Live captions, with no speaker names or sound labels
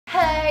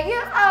Hey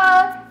you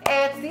all!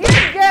 It's your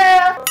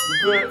girl!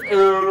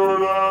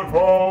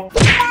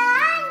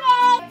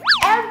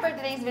 And for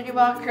today's video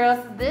mga curls,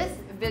 this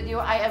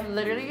video I am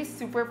literally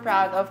super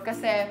proud of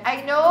kasi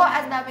I know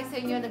ang dami sa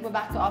inyo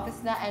nagba-back to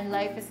office na and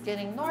life is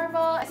getting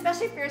normal.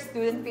 Especially if you're a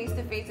student,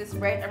 face-to-face is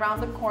right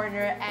around the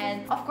corner.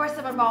 And of course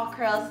naman mga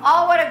curls,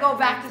 all wanna go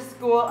back to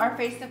school or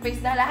face-to-face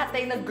na lahat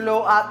tayo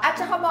nag-glow up.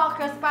 At saka mga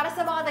curls, para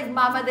sa mga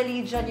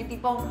nagmamadali dyan, yung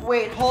tipong,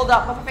 wait, hold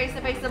up,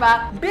 face-to-face na ba?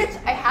 Bitch,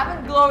 I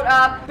haven't glowed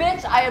up.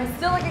 Bitch, I am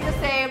still looking the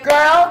same.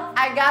 Girl,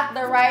 I got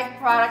the right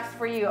products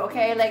for you,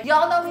 okay? Like,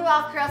 y'all know me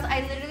mga curls,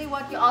 I literally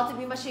want you all to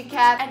be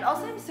mashikep. And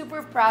also, I'm super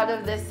proud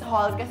of this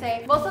haul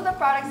kasi most of the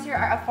products here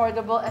are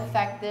affordable,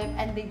 effective,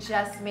 and they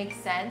just make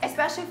sense.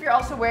 Especially if you're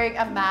also wearing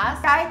a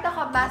mask. Kahit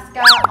naka-mask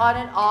ka on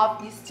and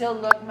off, you still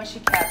look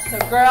mashikep. So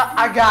girl,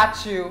 I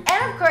got you.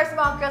 And of course,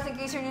 mga girls, in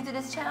case you're new to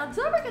this channel,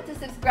 don't forget to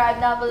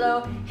subscribe down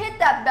below. Hit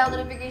that bell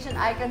notification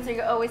icon so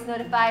you're always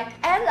notified.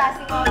 And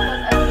lastly, mga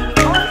girls, I'm leaving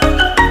all the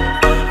videos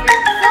here.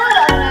 So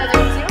without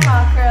further ado,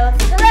 mga girls,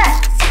 let's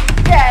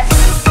get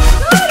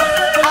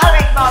started!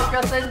 Alright, mga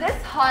girls, so this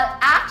haul,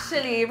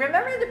 actually,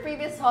 remember the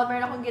previous haul,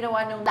 meron akong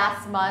ginawa nung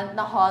last month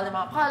na haul ng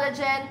mga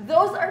collagen.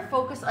 Those are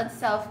focused on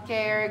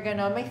self-care,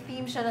 gano'n. May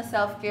theme siya na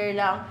self-care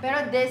lang.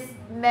 Pero this,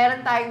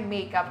 meron tayong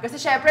makeup. Kasi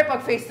syempre,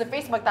 pag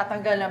face-to-face,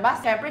 magtatanggal na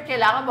mask. Syempre,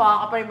 kailangan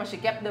mukha ka pa rin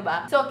mashikep,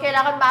 diba? So,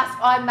 kailangan mask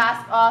on,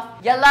 mask off.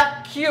 You look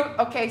cute!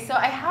 Okay, so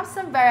I have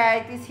some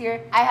varieties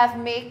here. I have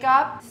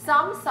makeup,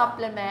 some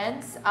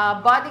supplements,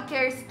 body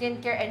care,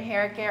 skincare, and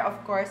hair care, of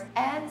course,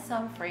 and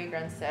some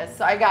fragrances.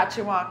 So, I got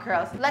you, mga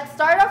curls. Let's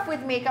start off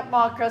with makeup,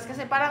 mga curls,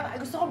 kasi parang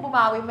gusto kong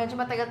bumawi. Medyo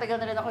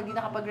matagal-tagal na rin ako hindi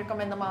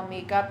nakapag-recommend ng mga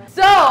makeup.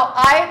 So,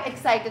 I'm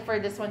excited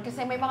for this one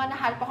kasi may mga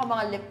nahanap ako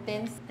mga lip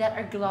tints that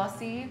are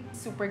glossy.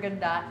 Super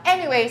ganda.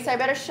 Anyway, so I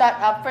better shut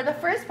up. For the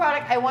first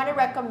product I want to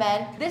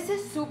recommend, this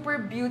is Super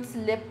Beauty's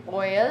lip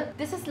oil.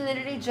 This is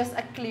literally just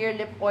a clear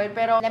lip oil.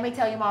 Pero let me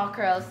tell you mga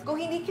curls, kung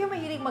hindi kayo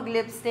mahilig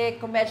mag-lipstick,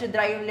 kung medyo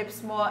dry yung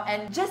lips mo,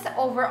 and just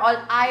overall,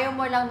 ayaw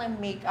mo lang ng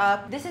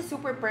makeup, this is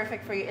super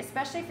perfect for you.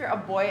 Especially if you're a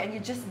boy and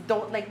you just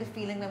don't like the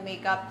feeling ng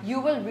makeup,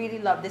 you will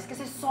really love this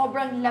kasi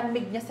sobrang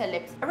lamig niya sa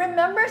lips.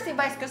 Remember si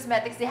Vice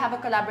Cosmetics, they have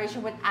a collaboration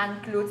with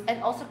Cluuuurls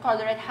and also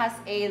Colorette has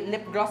a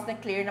lip gloss na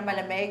clear na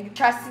malamig.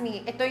 Trust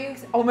me, ito yung,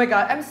 oh my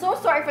god, I'm so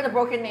sorry for the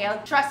broken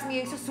nail. Trust me,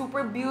 yung sa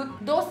Super Beauty,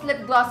 those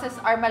lip glosses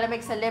are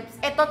malamig sa lips.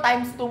 Ito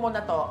times 2 mo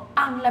na to.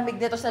 Ang lamig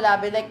nito sa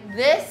labi. Like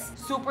this,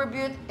 Super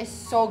Beauty is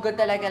so good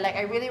talaga. Like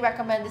I really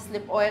recommend this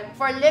lip oil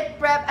for lip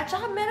prep. At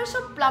saka meron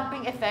siyang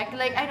plumping effect.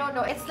 Like I don't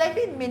know, it's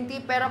slightly minty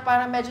pero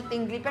parang medyo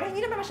tingly. Pero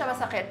hindi naman siya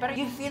masakit. Pero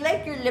you feel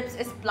like your lips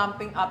is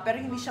plumping up pero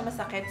hindi siya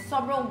masakit.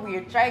 Sobrang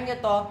weird. Try nyo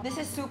to. This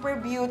is Super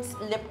Beauty's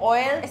lip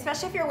oil.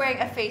 Especially if you're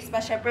wearing a face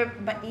mask. Syempre,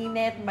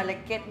 mainit,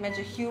 malakit,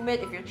 medyo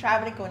humid. If you're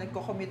traveling, kung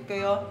nagko-commute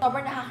kayo,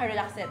 sobrang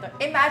nakaka-relax nito.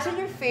 Imagine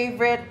your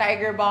favorite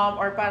Tiger Balm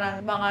or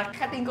parang mga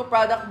katingko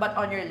product but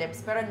on your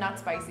lips. Pero not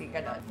spicy ka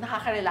doon.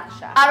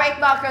 Nakaka-relax siya.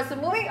 Alright, mga girls. So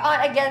moving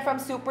on again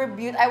from Super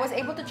Beauty, I was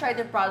able to try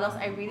their products.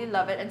 I really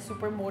love it and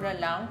super mura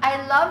lang.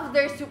 I love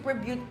their Super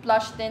Beauty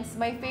plush tints.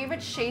 My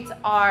favorite shades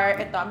are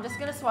ito. I'm just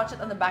gonna swatch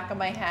it on the back of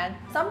my hand.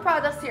 Some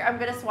products here,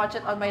 I'm gonna swatch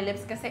it on my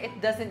lips kasi it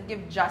doesn't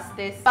give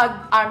justice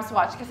pag arm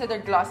swatch kasi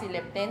they're glossy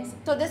lip tints.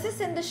 So this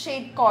is in the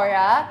shade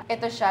Cora.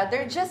 Ito siya.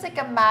 They're just like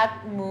a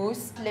matte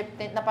mousse lip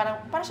tint na parang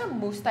siyang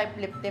mousse type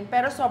lip tint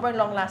pero sobrang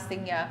long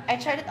lasting niya. I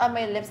tried it on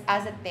my lips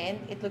as a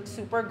tint. It looks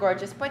super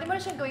gorgeous. Pwede mo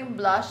na siyang gawing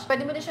blush.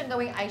 Pwede mo na siyang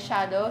gawing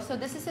eyeshadow. So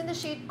this is in the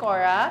shade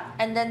Cora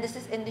and then this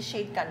is in the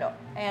shade Kano.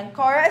 And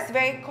Cora is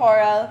very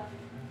coral.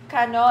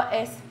 Kano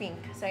is pink.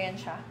 So ayan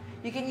siya.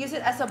 You can use it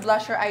as a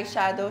blush or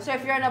eyeshadow. So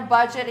if you're on a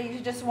budget and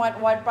you just want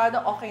one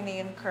product, okay na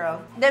yun, curl.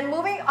 Then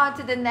moving on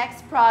to the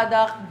next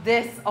product,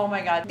 this, oh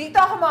my god. Dito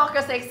ako mga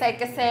curls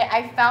excited kasi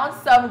I found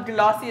some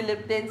glossy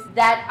lip tints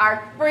that are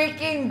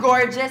freaking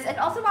gorgeous.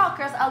 And also mga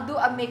curls, I'll do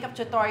a makeup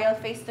tutorial,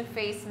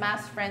 face-to-face,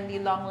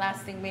 mask-friendly,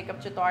 long-lasting makeup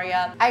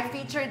tutorial. I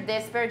featured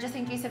this, but just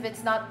in case if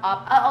it's not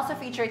up, I'll also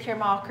feature it here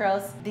mga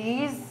curls.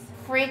 These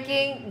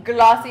freaking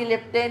glossy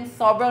lip tints,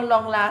 sobrang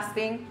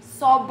long-lasting,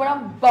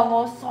 sobrang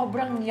bango,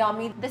 sobrang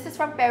yummy. This is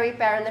from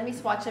PERIPERA. Let me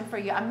swatch it for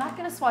you. I'm not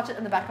gonna swatch it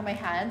on the back of my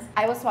hands.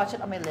 I will swatch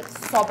it on my lips.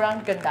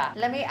 Sobrang ganda.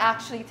 Let me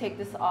actually take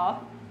this off.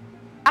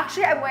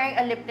 Actually, I'm wearing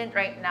a lip tint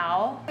right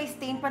now. May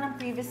stain pa ng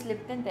previous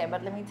lip tint eh,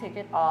 but let me take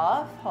it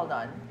off. Hold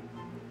on.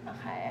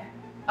 Okay.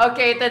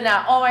 Okay, ito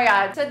na. Oh my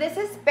god. So this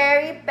is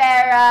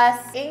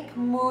PERIPERA's Ink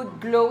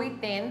Mood Glowy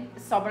Tint.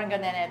 Sobrang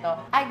ganda na ito.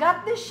 I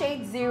got the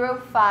shade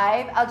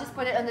 05. I'll just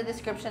put it in the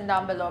description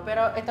down below.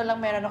 Pero ito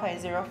lang meron ako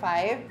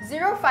 05.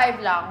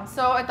 05 lang.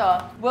 So ito,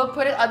 we'll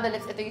put it on the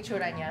lips. Ito yung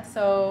tsura niya.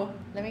 So,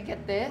 let me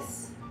get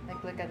this.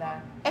 Like, look at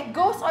that. It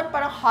goes on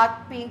parang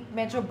hot pink.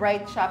 Medyo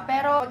bright siya.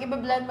 Pero pag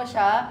i-blend mo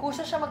siya,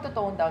 kusa siya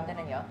magto-tone down.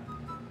 Tignan niyo.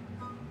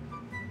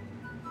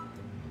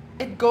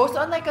 It goes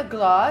on like a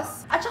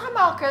gloss. At saka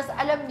mga curls,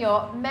 alam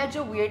nyo,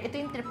 medyo weird.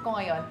 Ito yung trip ko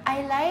ngayon.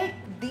 I like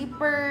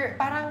deeper,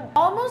 parang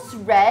almost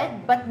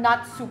red, but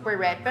not super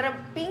red. Pero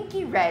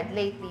pinky red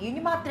lately. Yun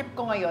yung mga trip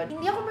ko ngayon.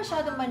 Hindi ako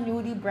masyadong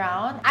nudie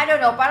brown. I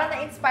don't know, parang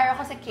na-inspire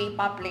ako sa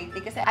K-pop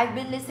lately kasi I've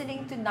been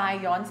listening to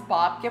Nayeon's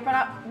pop. Kaya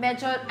parang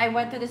medyo I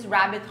went to this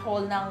rabbit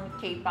hole ng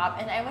K-pop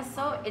and I was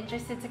so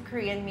interested sa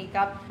Korean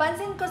makeup.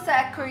 Pansin ko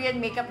sa Korean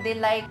makeup, they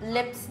like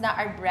lips na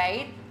are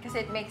bright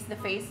kasi it makes the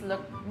face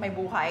look may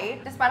buhay.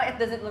 Tapos parang it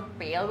doesn't look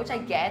pale, which I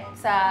get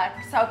sa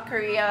South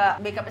Korea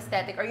makeup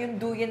aesthetic or yung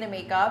duyan na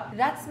makeup.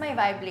 That's my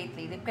vibe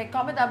lately. Like,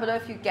 comment down below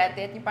if you get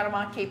it. Yung parang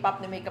mga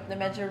K-pop na makeup na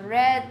medyo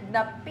red,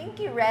 na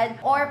pinky red,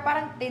 or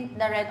parang tint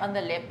na red on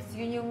the lips.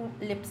 Yun yung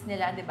lips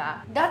nila, di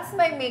ba? That's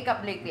my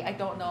makeup lately. I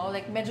don't know.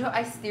 Like, medyo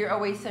I steer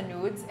away sa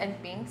nudes and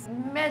pinks.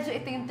 Medyo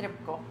ito yung trip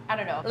ko. I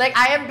don't know. Like,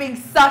 I am being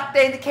sucked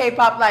into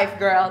K-pop life,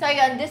 girl. So,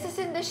 yun. This is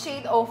in the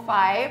shade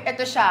 05.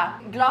 Ito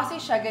siya.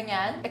 Glossy siya,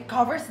 ganyan. It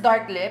covers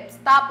dark lips.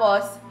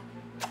 Tapos,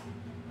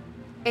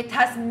 it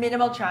has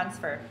minimal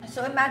transfer.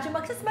 So, imagine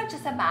magsasmudge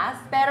siya sa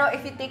mask. Pero,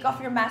 if you take off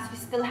your mask, you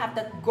still have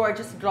that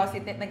gorgeous glossy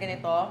tint na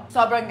ganito.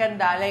 Sobrang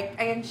ganda. Like,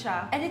 ayan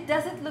siya. And it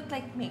doesn't look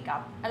like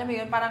makeup. Alam mo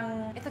yun,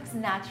 parang, it looks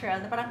natural.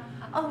 Na parang,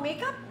 oh,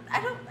 makeup? I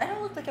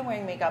don't look like I'm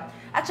wearing makeup.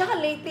 At saka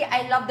lately,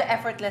 I love the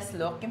effortless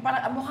look. Yung parang,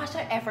 mukha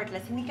siya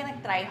effortless. Hindi ka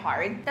nag-try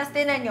hard. Tapos,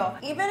 tinan nyo,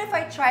 even if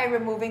I try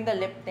removing the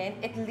lip tint,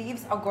 it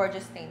leaves a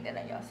gorgeous stain.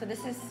 Tinan nyo. So,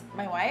 this is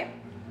my wipe.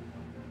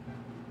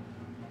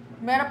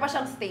 Meron pa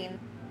siyang stain.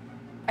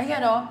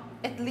 Ayan o,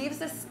 it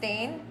leaves a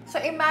stain.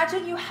 So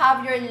imagine you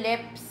have your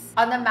lips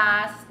on a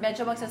mask,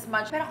 medyo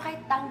magsasmudge, pero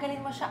kahit tanggalin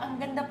mo siya, ang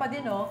ganda pa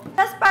din o.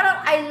 Tapos parang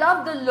I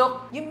love the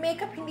look. Yung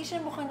makeup, hindi siya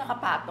mukhang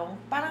nakapatong.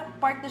 Parang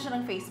part na siya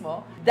ng face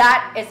mo.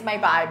 That is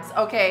my vibes,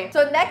 okay?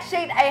 So next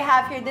shade I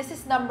have here, this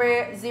is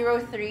number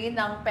 03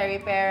 ng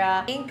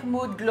PERIPERA Ink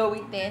Mood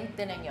Glowy Tint.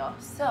 Tinan nyo.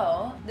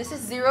 So, this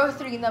is 03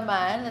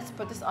 naman. Let's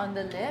put this on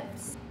the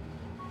lips.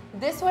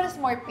 This one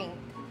is more pink.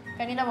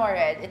 Kanina more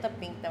red. Ito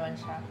pink naman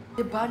siya.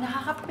 Diba?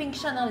 Nakaka-pink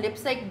siya ng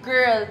lips. Like,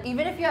 girl,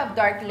 even if you have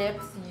dark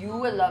lips, you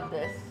will love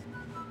this.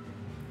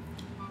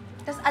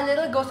 Tapos a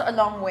little goes a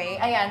long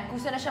way. Ayan,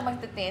 kusa na siya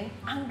magtitint.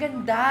 Ang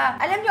ganda!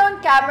 Alam niyo, on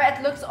camera,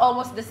 it looks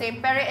almost the same.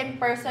 Pero in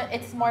person,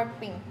 it's more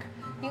pink.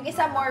 Yung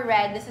isa more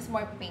red, this is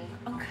more pink.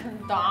 Ang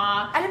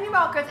ganda! Alam niyo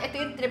mga girls, ito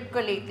yung trip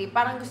ko lately.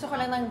 Parang gusto ko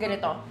lang ng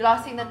ganito.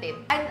 Glossy na tint.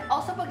 And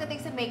also,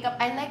 pagdating sa makeup,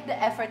 I like the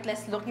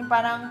effortless look. Yung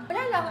parang,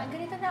 wala lang,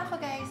 ganito na ako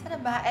guys. Ano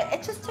ba?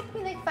 It just took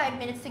me like 5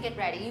 minutes to get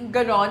ready. Yung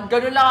ganon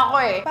lang ako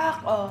eh.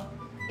 Pak, oh.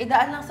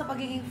 Idaan lang sa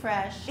pagiging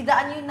fresh.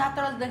 Idaan yung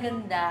natural na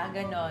ganda.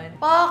 Ganon.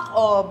 Pak,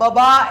 oh,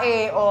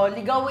 babae, oh,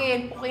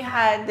 ligawin,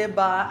 pukihan,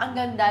 diba? Ang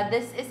ganda.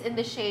 This is in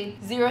the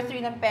shade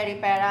 03 ng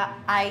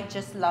PERIPERA. I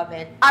just love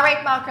it.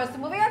 Alright, mga girls.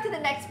 So moving on to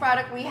the next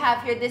product we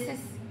have here. This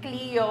is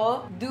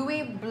Clio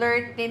Dewy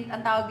Blur Tint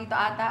ang tawag dito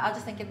ata. I'll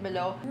just link it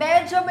below.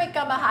 Medyo may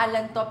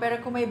kamahalan to, pero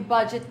kung may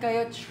budget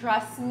kayo,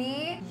 trust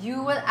me, you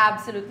will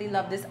absolutely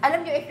love this.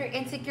 Alam nyo, if you're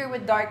insecure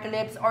with dark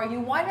lips or you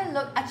wanna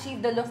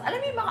achieve the looks,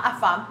 alam mo yung mga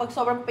afam, pag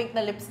sobrang pink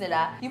na lips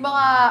nila, yung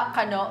mga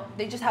kano,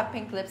 they just have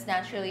pink lips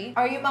naturally,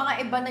 or yung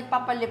mga iba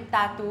nagpapalip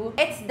tattoo,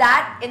 it's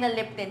that in a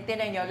lip tint.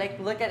 Tinan nyo, like,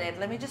 look at it.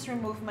 Let me just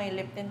remove my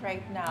lip tint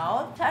right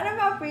now. Sana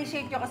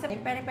ma-appreciate nyo kasi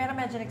yung PERIPERA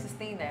medyo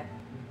nagsistain eh.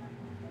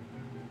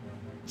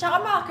 Tsaka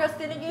mga girls,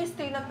 tinan nyo yung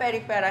stain ng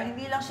PERIPERA,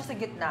 hindi lang siya sa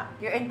gitna.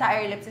 Your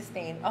entire lips is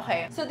stained.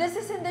 Okay. So this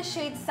is in the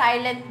shade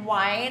Silent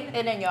Wine.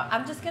 Tinan nyo,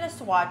 I'm just gonna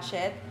swatch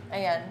it.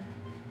 Ayan.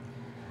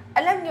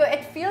 Alam nyo,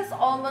 it feels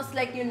almost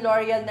like yung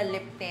L'Oreal na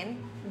lip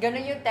tint.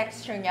 Ganun yung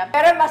texture niya.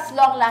 Pero mas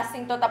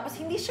long-lasting to. Tapos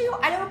hindi siya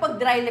yung, alam mo pag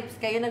dry lips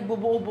kayo,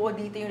 nagbubuo-buo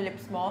dito yung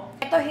lips mo.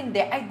 Ito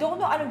hindi. I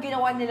don't know anong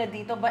ginawa nila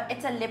dito, but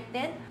it's a lip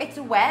tint. It's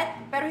wet,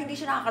 pero hindi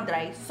siya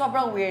nakaka-dry.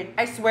 Sobrang weird.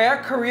 I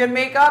swear, Korean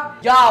makeup?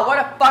 Yeah, what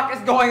the fuck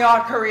is going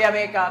on, Korean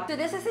makeup? So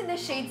this is in the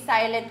shade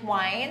Silent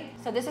Wine.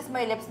 So this is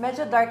my lips.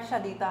 Medyo dark siya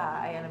dito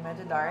ha. Ayan,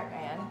 medyo dark.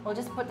 Ayan. We'll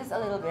just put this a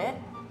little bit.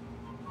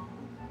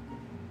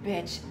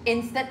 Bitch,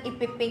 instant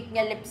ipipink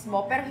niya lips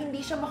mo, pero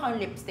hindi siya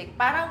mukhang lipstick.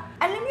 Parang,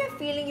 alam niyo yung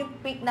feeling yung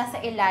pink nasa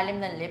ilalim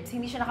ng lips,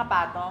 hindi siya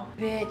nakapatong?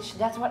 Bitch,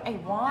 that's what I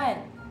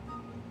want.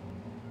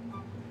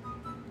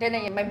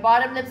 Tignan niyo, my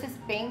bottom lips is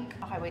pink.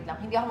 Okay, wait lang.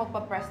 Hindi ako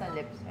magpa-press ng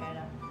lips.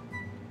 Ayan lang.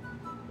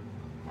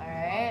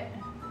 Alright.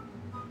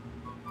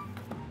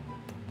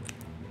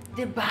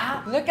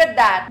 Diba? Look at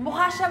that.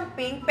 Mukha siyang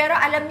pink, pero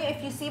alam niyo,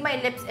 if you see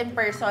my lips in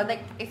person,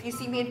 like, if you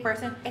see me in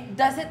person, it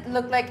doesn't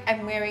look like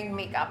I'm wearing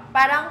makeup.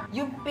 Parang,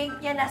 yung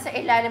pink niya nasa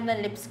ilalim ng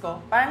lips ko.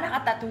 Parang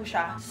nakatattoo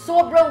siya.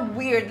 Sobrang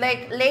weird.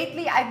 Like,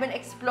 lately, I've been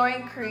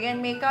exploring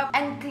Korean makeup,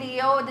 and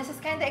Clio, this is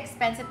kinda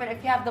expensive, but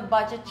if you have the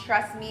budget,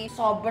 trust me,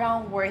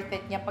 sobrang worth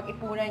it niya. Pag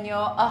ipunan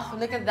niyo,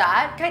 look at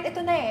that. Kahit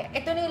ito na eh.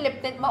 Ito na yung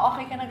lip tint mo,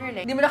 okay ka na, girl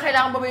eh. Hindi mo na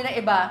kailangan bumili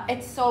ng iba.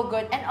 It's so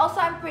good. And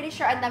also, I'm pretty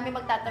sure ang dami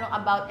magtatanong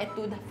about it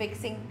to the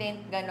fixing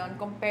tint, ganon,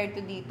 compared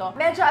to dito.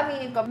 Medyo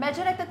aminin ko,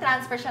 medyo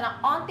nagtatransfer siya ng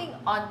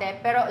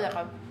onting-onte, pero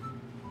look,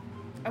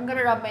 I'm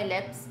gonna rub my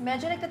lips.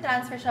 Medyo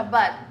nagta-transfer siya,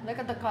 but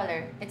look at the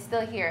color. It's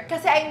still here.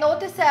 Kasi I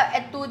noticed sa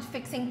Etude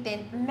Fixing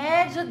Tint,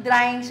 medyo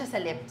drying siya sa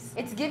lips.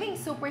 It's giving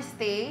Super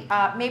Stay,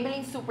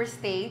 Maybelline Super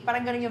Stay.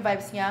 Parang ganun yung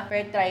vibes niya.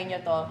 Pero try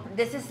nyo to.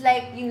 This is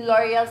like yung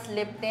L'Oreal's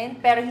lip tint,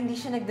 pero hindi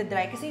siya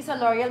nagda-dry. Kasi sa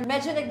L'Oreal,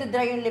 medyo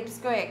nagda-dry yung lips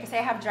ko eh.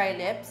 Kasi I have dry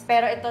lips.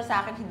 Pero ito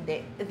sa akin,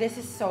 hindi. This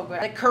is so good.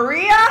 Like,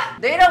 Korea,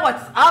 they know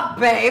what's up,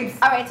 babes!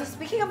 Alright, so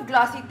speaking of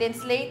glossy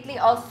tints, lately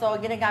also,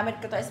 ginagamit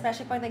ko to,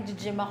 especially pag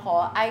nag-gym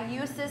ako, I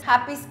use this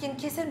Happy Skin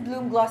Kiss and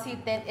Bloom Glossy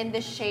Tint in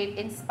the shade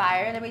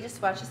Inspire. Let me just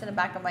swatch this in the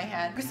back of my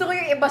hand. Gusto ko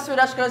yung iba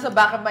swatch ko sa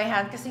back of my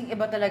hand kasi yung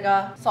iba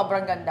talaga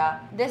sobrang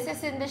ganda. This is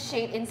in the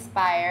shade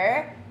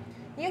Inspire.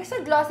 Yung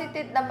sa glossy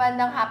tint naman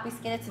ng Happy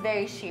Skin, it's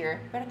very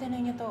sheer. Pero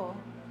tinan nyo to.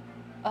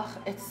 Ugh,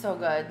 it's so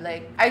good.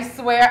 Like, I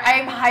swear,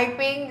 I'm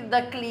hyping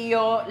the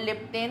Clio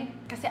lip tint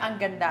kasi ang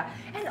ganda.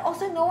 And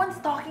also, no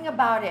one's talking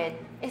about it.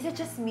 Is it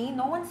just me?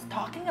 No one's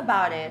talking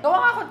about it. Gawa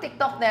nga akong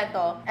TikTok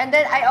neto. And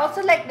then, I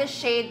also like the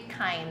shade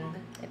Kind.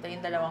 Ito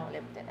yung dalawang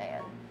lip tint.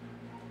 Ayan.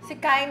 Si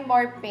Kind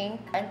more pink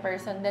in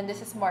person, then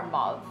this is more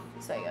mauve.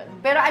 So, yun.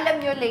 Pero alam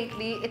nyo,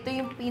 lately, ito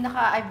yung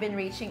pinaka I've been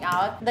reaching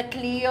out. The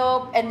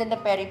Clio and then the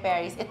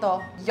Peri-Peris.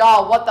 Ito,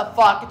 y'all, what the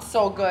fuck? It's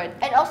so good.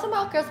 And also,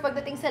 mga girls,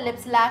 pagdating sa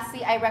lips,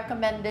 lastly, I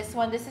recommend this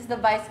one. This is the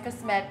Vice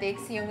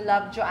Cosmetics, yung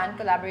Love Joanne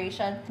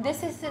collaboration.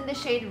 This is in the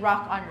shade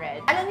Rock on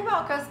Red. Alam niyo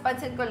mga girls,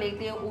 pansin ko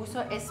lately, yung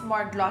uso is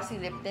more glossy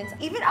lip tints.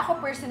 Even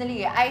ako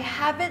personally, I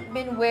haven't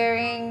been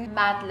wearing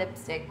matte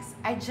lipsticks.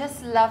 I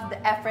just love the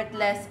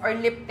effortless, or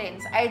lip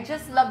tints. I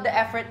just love the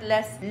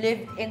effortless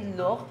lived-in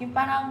look. Yung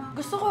parang,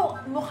 gusto ko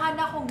mukha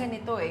na akong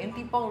ganito eh. Yung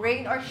tipong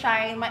rain or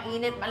shine,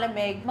 mainit,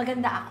 malamig,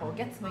 maganda ako.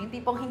 Gets mo? Yung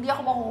tipong hindi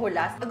ako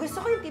mahuhulas. Gusto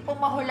ko yung tipong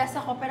mahulas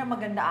ako pero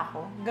maganda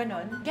ako.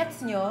 Ganon.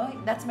 Gets nyo?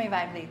 That's my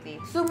vibe lately.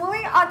 So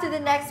moving on to the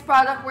next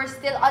product, we're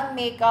still on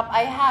makeup.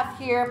 I have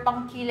here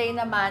pang kilay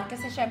naman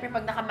kasi syempre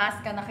pag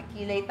nakamask ka,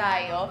 nakakilay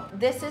tayo.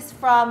 This is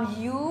from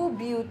You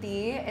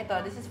Beauty.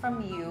 Ito, this is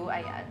from You.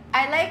 Ayan.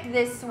 I like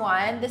this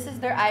one. This is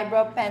their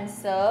eyebrow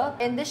pencil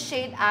in the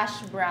shade Ash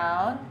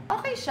Brown.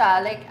 Okay siya.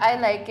 Like, I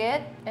like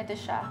it. Ito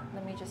siya.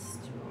 Let me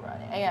just run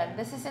it. Ayan.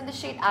 This is in the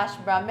shade Ash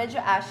Brown.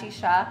 Medyo ashy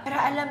siya. Pero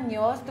alam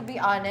nyo, to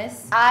be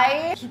honest,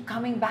 I keep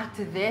coming back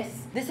to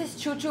this. This is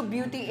Chuchu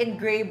Beauty in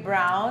Gray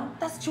Brown.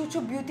 Tas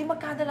Chuchu Beauty,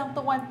 magkano lang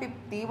to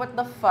 150? What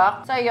the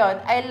fuck? So, ayun.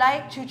 I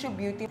like Chuchu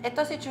Beauty.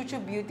 Ito si Chuchu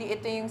Beauty.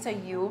 Ito yung sa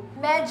You.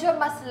 Medyo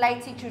mas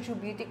light si Chuchu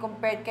Beauty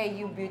compared kay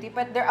You Beauty.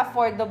 But they're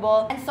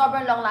affordable and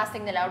sobrang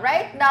long-lasting nila.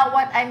 Right now,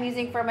 what I'm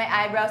using for my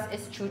eyebrows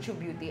is Chuchu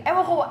Beauty.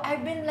 Ewan ko,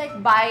 I've been like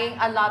buying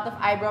a lot of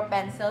eyebrow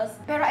pencils.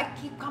 Pero I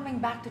keep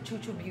coming back to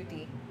Chuchu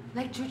Beauty.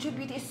 Like, Chuchu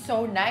Beauty is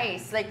so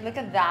nice. Like, look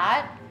at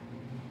that.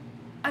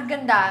 Ang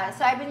ganda.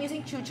 So, I've been using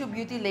Chuchu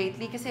Beauty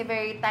lately kasi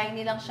very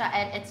tiny lang siya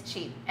and it's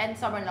cheap and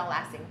sobrang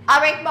long-lasting.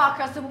 Alright, mga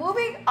girls. So,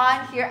 moving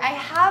on here, I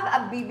have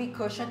a BB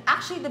cushion.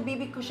 Actually, the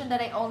BB cushion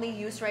that I only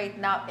use right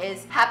now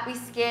is Happy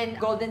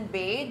Skin Golden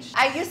Beige.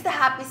 I use the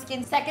Happy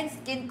Skin Second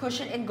Skin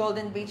Cushion in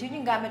Golden Beige.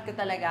 Yun yung gamit ko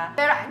talaga.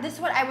 Pero this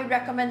one, I would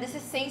recommend. This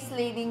is Safe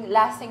Lading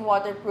Lasting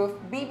Waterproof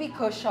BB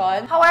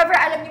Cushion. However,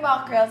 alam niyo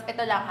mga girls,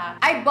 ito lang ha.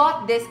 I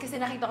bought this kasi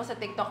nakita ko sa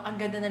TikTok. Ang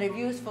ganda na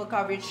reviews. Full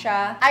coverage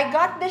siya. I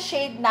got the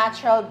shade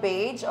Natural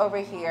Beige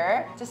over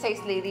here to Safe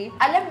Lady.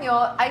 Alam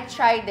nyo, I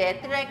tried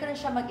it. Tinry ko na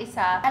siya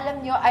mag-isa.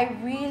 Alam nyo, I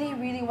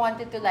really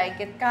wanted to like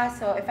it.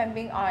 Kaso, if I'm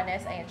being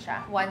honest, ayan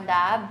siya. One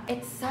dab.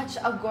 It's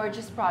such a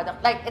gorgeous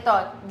product. Like,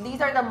 ito,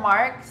 these are the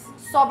marks.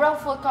 Sobrang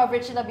full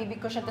coverage na BB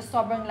cushion to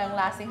sobrang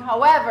long-lasting.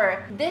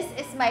 However, this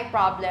is my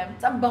problem.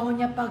 Ang bango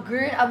niya pa,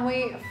 girl.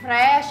 Amoy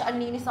fresh. Ang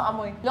linis ng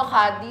amoy. Look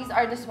ha, these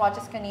are the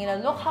swatches kanina.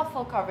 Look how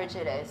full coverage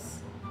it is.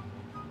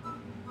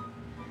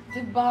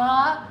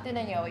 Diba?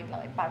 Tinan nyo, wait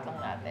lang. Ipat lang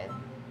natin.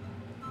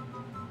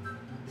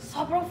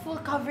 Sobrang full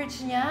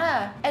coverage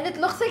niya. And it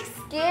looks like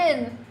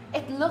skin.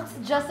 It looks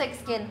just like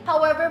skin.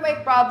 However, my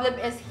problem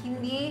is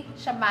hindi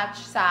siya match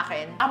sa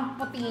akin. Ang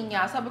puti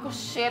niya. Sabi ko,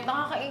 shit,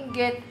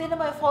 nakakaingit. Hindi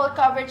naman full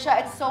coverage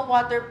siya. It's so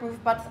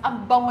waterproof, but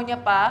ang bango niya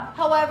pa.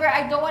 However,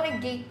 I don't want to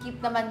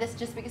gatekeep naman this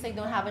just because I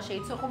don't have a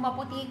shade. So, kung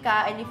maputi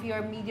ka and if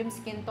you're medium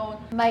skin tone,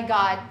 my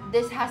God,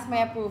 this has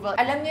my approval.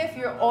 Alam niyo, if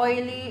you're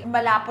oily,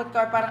 malapot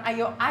ka, or parang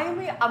ayaw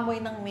mo yung amoy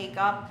ng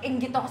makeup,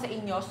 inggit ako sa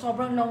inyo.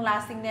 Sobrang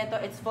long-lasting nito.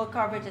 It's full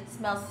coverage. It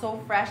smells so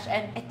fresh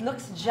and it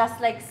looks just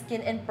like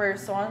skin in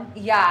person.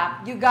 Yeah.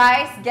 You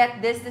guys,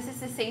 get this. This is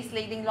the Safe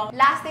Lading Long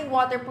Lasting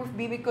Waterproof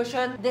BB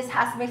Cushion. This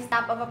has my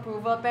stamp of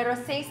approval. Pero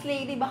Safe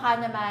Lady,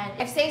 baka naman.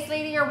 If Safe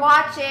Lady, you're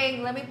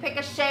watching, let me pick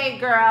a shade,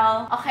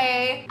 girl.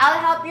 Okay? I'll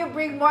help you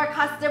bring more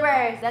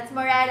customers. That's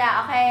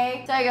Morena,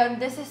 okay? So,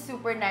 yun, this is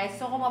super nice.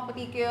 So, kung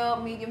maputi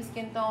kayo, medium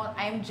skin tone,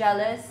 I'm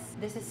jealous.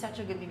 This is such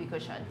a good BB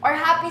cushion. Or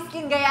Happy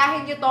Skin,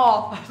 gayahin nyo to.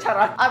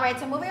 Charot.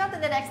 Alright, so moving on to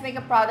the next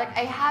makeup product.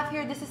 I have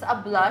here, this is a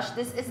blush.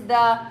 This is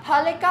the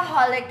Holika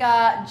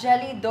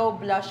Jelly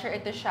Dough Blusher.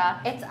 Ito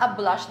siya. It's a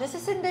blush. This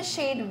is in the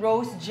shade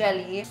Rose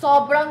Jelly.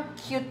 Sobrang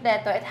cute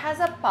neto. It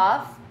has a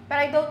puff. But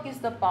I don't use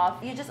the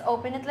puff. You just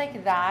open it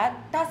like that.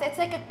 Tapos, it's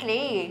like a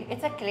clay.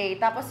 It's a clay.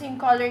 Tapos, yung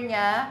color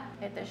niya,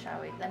 ito siya.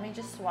 Wait, let me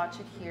just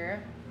swatch it here.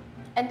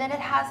 And then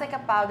it has like a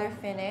powder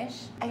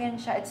finish. Ayan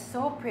siya. It's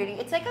so pretty.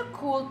 It's like a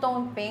cool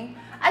tone pink.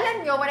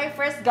 Alam nyo, when I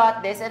first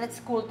got this and it's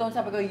cool tone,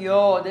 sabi ko,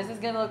 yo, this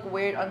is gonna look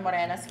weird on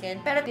morena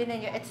skin. Pero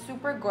tinan nyo, it's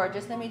super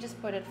gorgeous. Let me just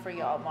put it for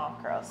y'all, mga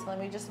curls. Let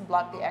me just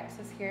blot the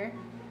excess here.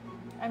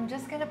 I'm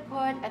just gonna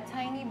put a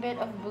tiny bit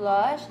of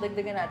blush.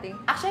 Dagdagan natin.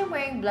 Actually, I'm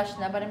wearing blush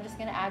na, but I'm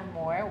just gonna add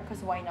more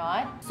because why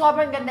not?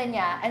 Sobrang ganda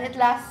niya and it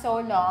lasts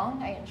so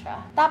long. Ayan siya.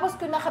 Tapos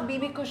kung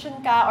naka-BB cushion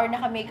ka or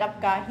naka-makeup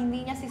ka,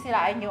 hindi niya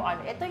sisirain yung ano.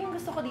 Ito yung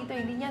gusto ko dito.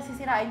 Hindi niya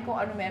sisirain kung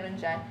ano meron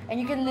dyan.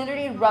 And you can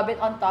literally rub it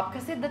on top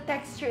kasi the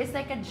texture is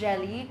like a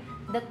jelly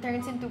that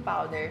turns into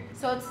powder.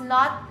 So it's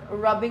not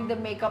rubbing the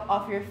makeup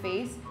off your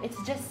face. It's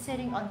just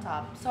sitting on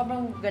top.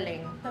 Sobrang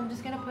galing. So I'm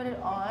just gonna put it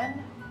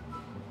on.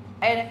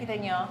 Ayan, nakita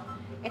nyo?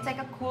 It's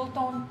like a cool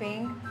tone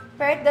pink,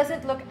 but it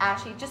doesn't look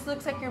ashy. It just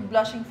looks like you're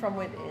blushing from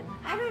within.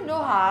 I don't know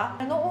ha.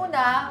 Noong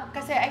una,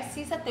 kasi I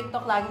see sa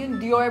TikTok lagi yung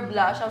Dior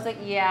blush. I was like,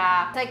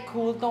 yeah, it's like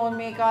cool tone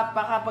makeup.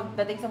 Baka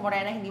pagdating sa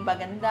morena, hindi ba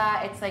ganda?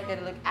 It's like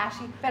gonna look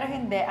ashy. Pero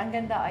hindi, ang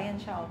ganda. Ayan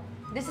siya.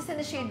 This is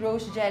in the shade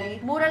Rose Jelly.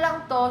 Mura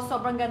lang to,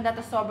 sobrang ganda to,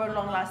 sobrang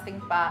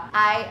long-lasting pa.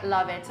 I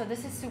love it. So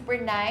this is super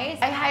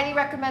nice. I highly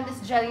recommend this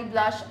jelly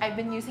blush. I've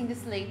been using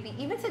this lately.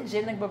 Even sa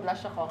gym,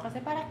 nagbablush ako kasi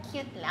para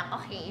cute lang,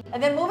 okay?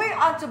 And then moving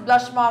on to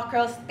blush, mga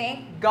curls,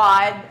 thank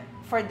God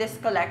for this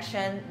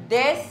collection.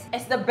 This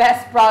is the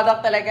best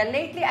product talaga.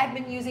 Lately, I've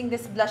been using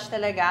this blush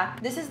talaga.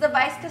 This is the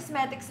Vice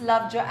Cosmetics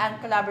Love Joanne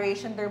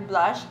Collaboration Their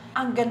Blush.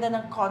 Ang ganda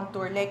ng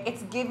contour. Like,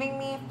 it's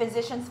giving me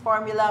Physicians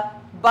Formula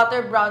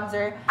Butter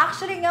Bronzer.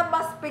 Actually nga,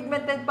 mas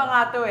pigmented pa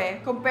nga to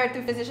eh. Compared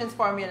to Physicians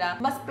Formula.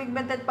 Mas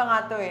pigmented pa nga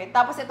to eh.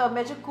 Tapos ito,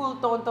 medyo cool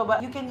tone to.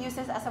 But you can use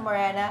this as a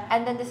morena.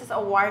 And then this is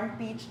a warm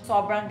peach.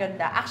 Sobrang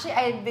ganda. Actually,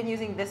 I've been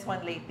using this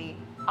one lately.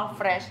 Ang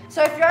fresh.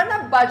 So if you're on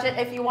a budget,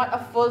 if you want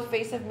a full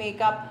face of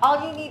makeup,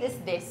 all you need is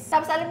this.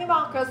 Tapos alam niyo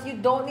mga girls, you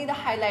don't need a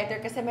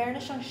highlighter kasi meron na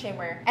siyang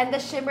shimmer. And the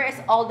shimmer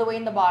is all the way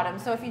in the bottom.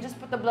 So if you just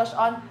put the blush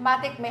on,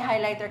 matic may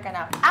highlighter ka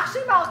na.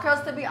 Actually mga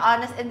girls, to be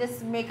honest, in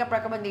this makeup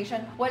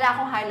recommendation, wala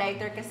akong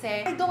highlighter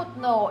kasi I don't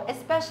know.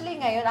 Especially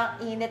ngayon,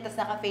 ang init, tas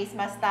naka-face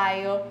mask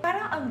tayo.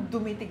 Parang ang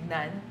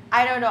dumitignan.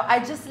 I don't know.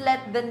 I just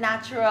let the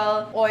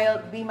natural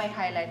oil be my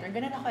highlighter.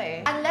 Ganun ako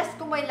eh. Unless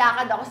kung may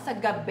lakad ako sa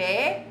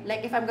gabi,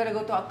 like if I'm gonna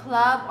go to a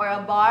club or a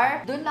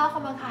bar, doon lang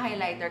ako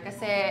magka-highlighter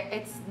kasi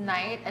it's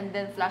night and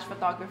then flash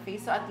photography.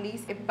 So at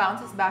least it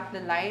bounces back the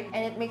light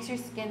and it makes your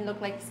skin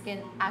look like skin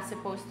as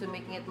opposed to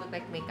making it look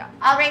like makeup.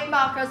 Alright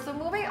mga girls, so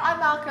moving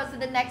on mga girls to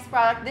the next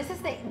product. This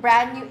is the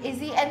brand new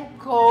Izzy &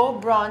 Co.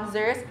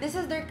 bronzers. This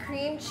is their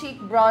cream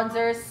cheek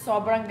bronzers.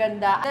 Sobrang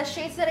ganda. The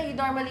shades that I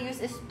normally use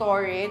is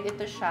Torrid.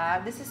 Ito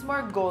siya. This is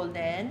more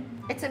golden.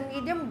 It's a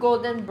medium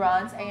golden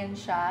bronze. Ayan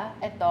siya.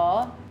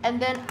 Ito. And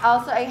then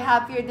also I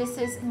have here, this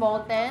is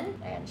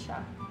Molten. Ayan siya.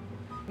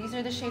 These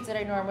are the shades that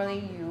I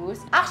normally use.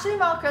 Actually,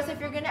 mga girls,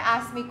 if you're gonna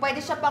ask me, pwede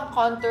siya pang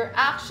contour?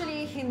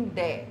 Actually,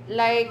 hindi.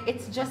 Like,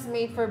 it's just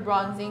made for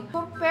bronzing.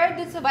 Compared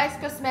dito sa Vice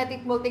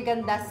Cosmetics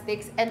Multiganda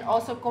Sticks and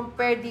also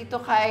compared dito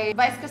kay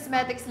Vice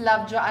Cosmetics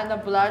Love Joanna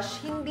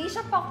Blush, hindi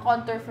siya pang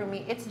contour for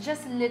me. It's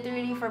just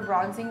literally for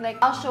bronzing. Like,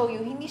 I'll show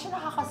you, hindi siya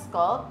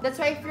nakaka-sculpt. That's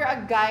why if you're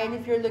a guy and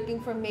if you're looking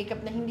for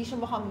makeup na hindi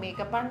siya mukhang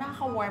makeup, parang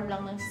nakaka-warm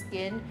lang ng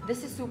skin,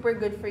 this is super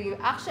good for you.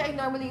 Actually, I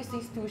normally use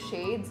these two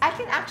shades. I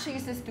can actually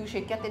use this two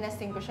shade, kaya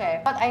tinesting ko siya eh.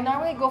 But I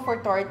normally go for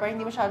Torrid para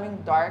hindi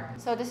masyadong dark.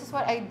 So this is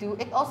what I do.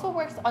 It also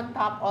works on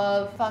top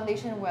of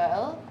foundation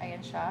well.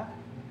 Ayan siya.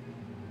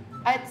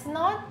 It's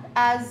not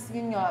as,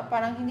 yun nga,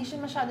 parang hindi siya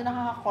masyado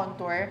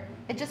nakaka-contour.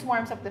 It just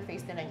warms up the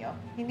face din nyo.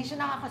 Hindi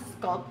siya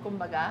nakaka-sculpt,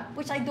 kumbaga.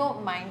 Which I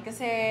don't mind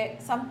kasi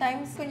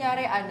sometimes,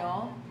 kunyari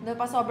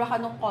napasobra ka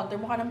ng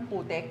contour, mukha ng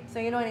putik. So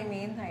you know what I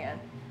mean?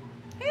 Ayan.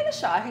 Ayan na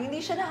siya.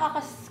 Hindi siya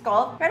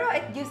nakaka-sculpt, pero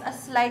it gives a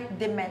slight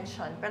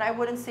dimension. But I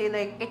wouldn't say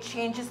like it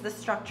changes the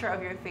structure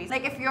of your face.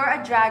 Like if you're a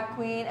drag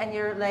queen and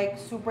you're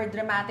like super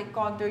dramatic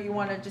contour, you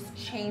want to just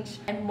change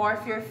and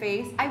morph your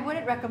face, I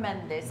wouldn't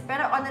recommend this.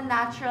 Pero on a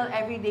natural,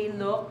 everyday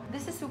look,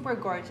 this is super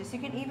gorgeous.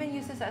 You can even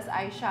use this as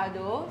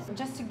eyeshadows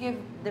just to give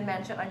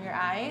dimension on your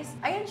eyes.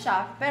 Ayan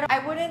siya. Pero I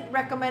wouldn't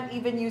recommend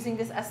even using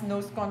this as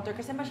nose contour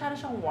kasi masyado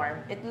siyang warm.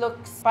 It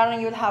looks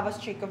parang you'll have a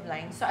streak of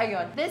lines. So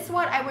ayun. This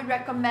one I would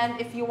recommend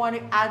if you want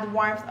to add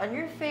warmth on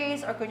your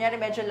face or kunyari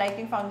medyo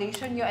lighting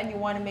foundation nyo and you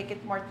want to make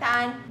it more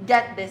tan,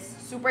 get this.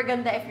 Super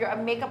ganda if you're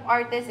a makeup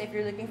artist, if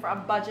you're looking for a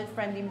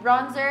budget-friendly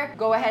bronzer,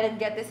 go ahead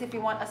and get this if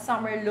you want a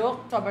summer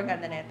look. Sobrang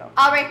ganda nito.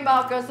 Alright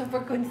mga girls, so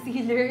for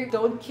concealer,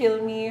 don't kill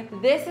me.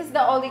 This is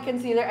the only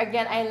concealer.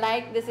 Again, I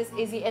like this is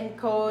Izzy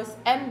 & Co.'s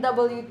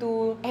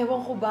MW2.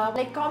 Ewan ko ba?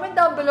 Like, comment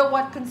down below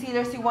what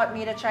concealers you want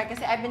me to try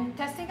kasi I've been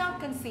testing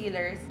out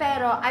concealers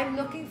pero I'm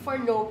looking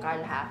for local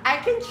ha. I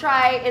can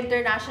try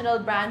international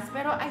brands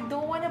pero I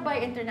don't want to buy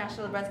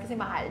international brands kasi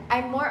mahal.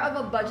 I'm more of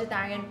a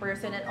budgetarian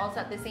person and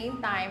also at the same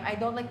time, I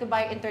don't like to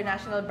buy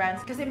international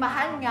brands kasi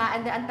mahal nga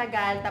and ang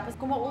tagal tapos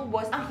kung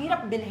maubos, ang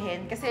hirap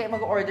bilhin kasi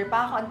mag-order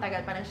pa ako, ang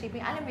tagal pa ng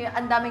shipping. Alam mo yun,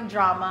 ang daming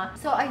drama.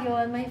 So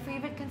ayun, my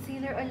favorite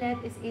concealer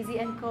ulit is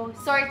Izzy & Co.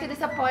 Sorry to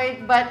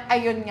disappoint, but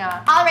ayun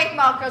nga. Alright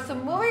mga girls, so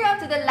moving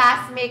on to the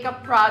last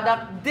makeup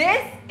product.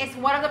 This is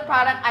one of the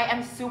product I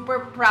am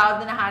super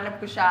proud na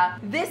nahanap ko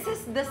siya. This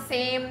is the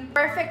same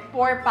Perfect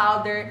Pore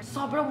Powder.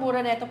 Sobrang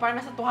mura nito,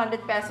 parang nasa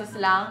 200 pesos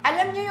lang.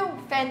 Alam niyo yung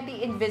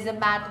Fenty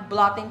Invisimatte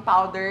Blotting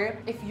Powder?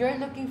 If you're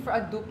looking for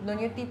a dupe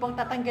nun, yung tipong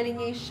tatanggalin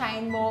niya yung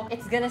shine mo,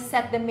 it's gonna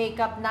set the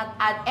makeup, not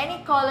add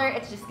any color,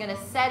 it's just gonna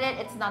set it,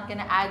 it's not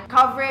gonna add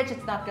coverage,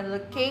 it's not gonna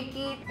look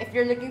cakey. If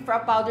you're looking for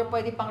a powder,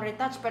 pwede pang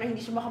retouch pero hindi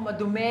siya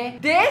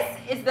makamadumi. This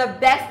is the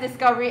best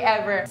discovery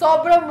ever.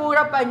 Sobrang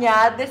mura pa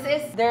niya. This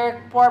is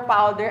their pore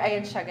powder.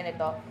 Ayan siya,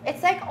 ganito.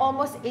 It's like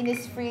almost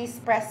Innisfree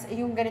press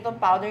yung ganitong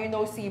powder, yung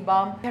no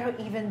sebum. Pero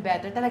even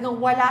better. Talagang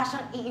wala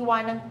siyang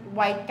iiwanang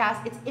white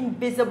cast. It's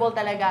invisible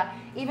talaga.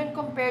 Even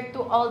compared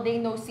to all day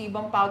no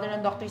sebum powder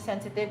ng Dr.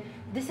 Sensitive,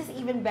 this is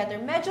even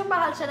better. Medyo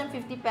mahal siya ng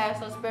 50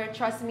 pesos, pero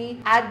trust me,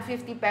 add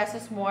 50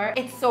 pesos more.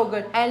 It's so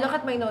good. And look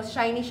at my nose.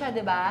 Shiny siya,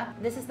 diba?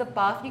 This is the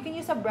puff. You can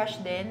use a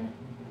brush din.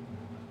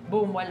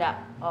 Boom, wala.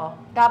 Oh.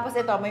 Tapos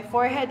ito, my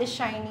forehead is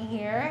shiny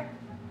here.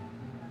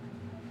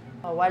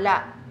 Oh,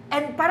 wala.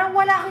 And parang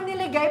wala kang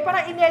nilagay,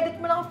 parang in-edit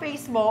mo lang ang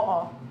face mo,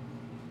 oh.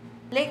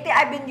 Lately,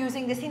 I've been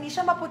using this. Hindi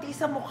siya maputi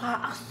sa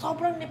mukha.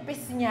 Sobrang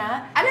nipis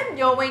niya. Alam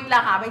nyo, wait lang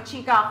ha, may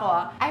chika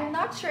ako. I'm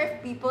not sure if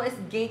people is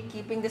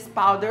gatekeeping this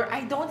powder.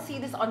 I don't see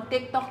this on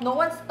TikTok. No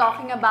one's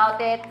talking about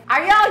it.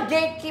 Are y'all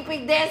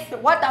gatekeeping this?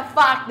 What the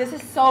fuck? This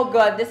is so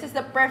good. This is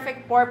the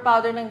Perfect Pore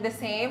Powder ng the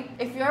same.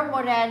 If you're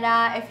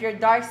morena, if you're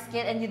dark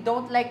skin, and you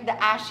don't like the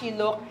ashy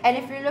look, and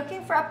if you're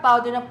looking for a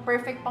powder na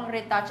perfect pang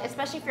retouch,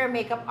 especially if you're a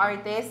makeup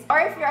artist, or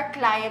if you're a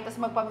client,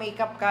 tas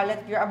magpa-makeup ka,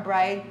 like you're a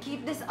bride,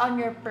 keep this on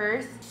your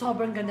purse.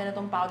 Sobrang ganda na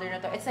tong powder na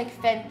to. It's like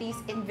Fenty's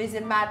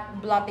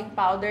Invisimatte Blotting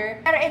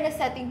Powder. Pero in a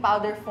setting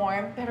powder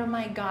form. Pero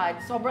my God,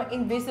 sobrang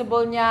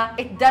invisible niya.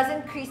 It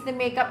doesn't crease the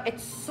makeup.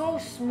 It's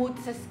so smooth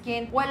sa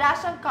skin. Wala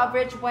siyang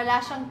coverage, wala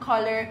siyang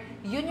color.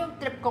 Yun yung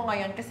trip ko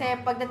ngayon. Kasi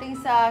pagdating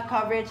sa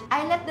coverage,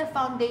 I let the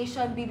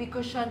foundation, BB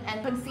cushion, and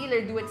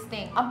concealer do its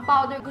thing. Ang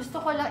powder, gusto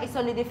ko lang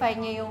i-solidify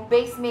niya yung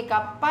base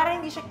makeup para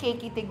hindi siya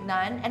cakey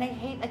tignan. And I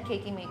hate a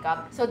cakey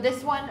makeup. So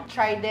this one,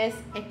 try this.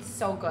 It's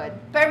so good.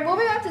 Pero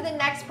moving on to the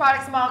next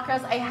products, mga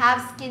curls, I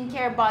have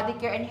skincare, body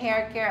care, and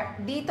hair care.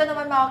 Dito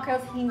naman, mga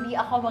curls, hindi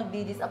ako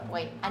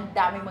magdi-disappoint. Ang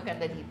daming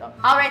maganda dito.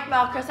 Alright,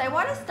 mga curls, I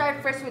want to start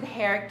first with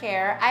hair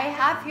care. I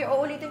have here,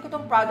 uulitin ko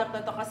tong product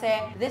na to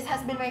kasi this has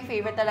been my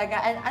favorite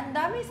talaga. And ang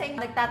dami sa inyo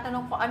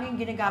nagtatanong ko ano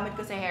yung ginagamit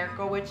ko sa hair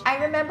ko, which I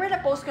remember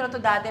na post ko na to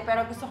dati,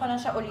 pero gusto ko lang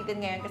siya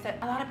ulitin ngayon kasi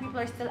a lot of people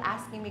are still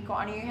asking me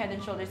kung ano yung Head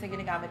 & Shoulders na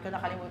ginagamit ko,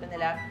 nakalimutan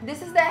nila. This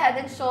is the Head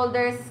 &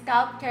 Shoulders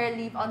Scalp Care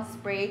Leave-On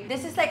Spray.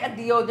 This is like a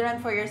deodorant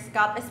for your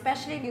scalp,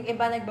 especially yung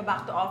iba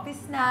nagba-back to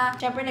office na,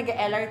 syempre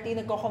nag-LRT,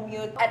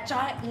 nagko-commute, at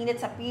saka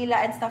init sa pila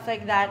and stuff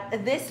like that.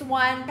 This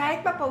one,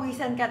 kahit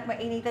papawisan ka at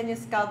mainitan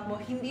yung scalp mo,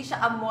 hindi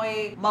siya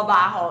amoy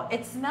mabaho.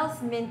 It smells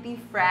minty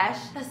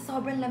fresh, tapos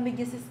sobrang lamig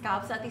niya sa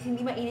scalp, so at least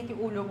hindi mainit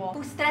yung ulo mo.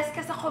 Kung stress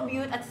ka sa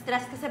commute at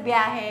stress ka sa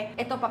biyahe,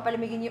 ito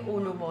papalamigin yung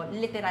ulo mo,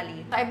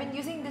 literally. So I've been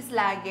using this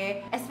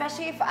lagi,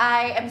 especially if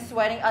I am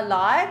sweating a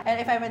lot,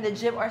 and if I'm in the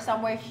gym or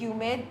somewhere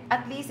humid,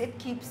 at least it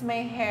keeps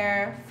my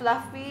hair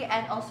fluffy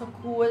and also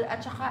cool,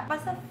 at saka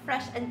basta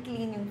fresh and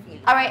clean yung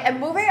feel. Alright,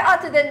 and moving on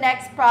to the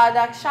next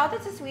product. Shout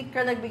out to Sweet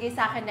Girl, nagbigay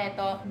sa akin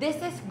neto.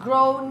 This is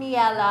Glowy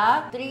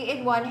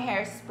 3-in-1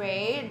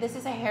 hairspray. This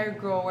is a hair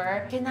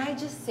grower. Can I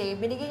just say,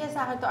 binigay niya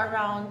sa akin to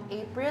around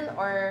April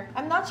or...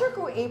 I'm not sure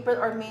kung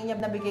April or May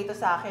niya nabigay to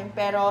sa akin,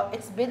 pero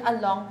it's been a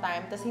long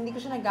time, tapos hindi ko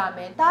siya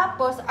nagamit.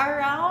 Tapos,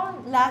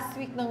 around last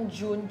week ng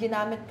June,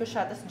 ginamit ko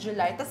siya, tapos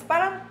July. Tapos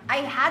parang,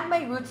 I had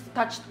my roots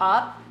touched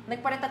up.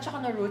 Nagpa-retouch ako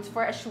ng roots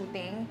for a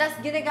shooting. Tapos,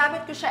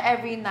 ginagamit ko siya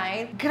every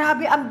night.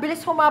 Grabe, ang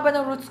bilis humaba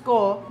ng roots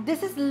ko.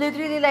 This is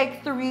literally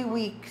like 3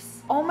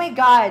 weeks. Oh my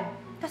God!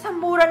 Tapos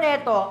ang mura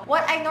nito.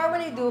 What I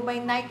normally do, my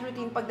night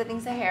routine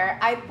pagdating sa hair,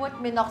 I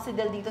put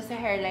minoxidil dito sa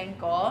hairline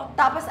ko.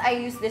 Tapos I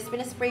use this,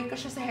 pinaspray ko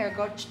siya sa hair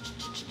ko.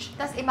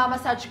 Tapos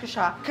imamassage ko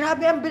siya.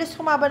 Grabe, ang bilis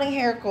humaba ng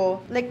hair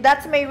ko. Like,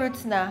 that's my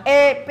roots na.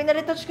 Eh,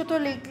 pinaretouch ko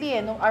to lately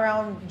nung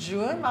around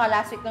June, mga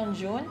last week ng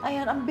June.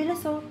 Ayan, ang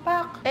bilis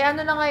pak. Eh,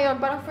 ano na ngayon,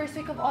 parang first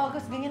week of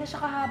August, ganyan na siya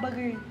kahaba,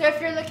 girl. So, if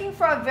you're looking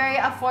for a very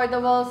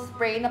affordable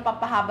spray na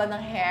pampahaba ng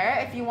hair,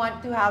 if you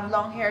want to have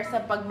long hair sa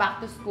pag back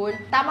to school,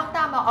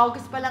 tamang-tama,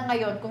 August pa lang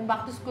ngayon. Kung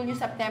back to school nyo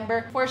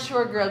September, for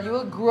sure, girl, you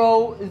will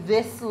grow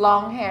this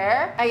long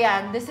hair.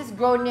 Ayan, this is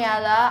Glowy.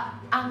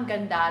 Ang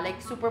ganda. Like,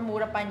 super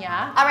mura pa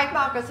niya. Alright,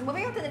 mga girls, so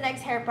moving on to the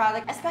next hair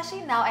product.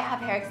 Especially now, I have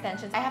hair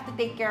extensions. I have to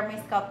take care of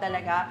my scalp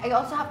talaga. I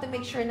also have to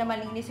make sure na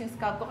malinis yung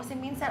scalp ko. Kasi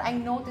minsan, I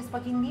notice,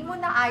 pag hindi mo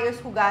naayos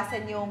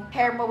hugasan yung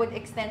hair mo with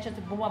extensions,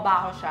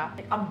 bumabaho siya.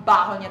 Like, ang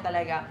baho niya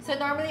talaga. So,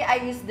 normally,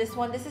 I use this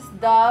one. This is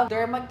Dove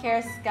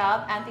Dermacare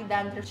Scalp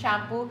Anti-Dandruff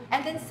Shampoo.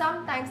 And then,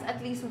 sometimes,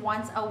 at least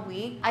once a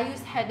week, I use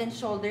Head &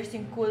 Shoulders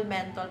yung Cool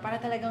Menthol para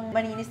talagang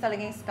maninis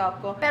talaga yung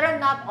scalp ko. Pero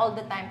not all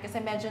the time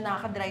kasi medyo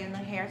nakaka-dry yun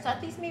ng hair. So, at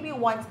least maybe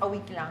once a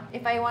week lang.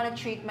 If I want to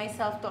treat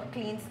myself to a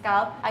clean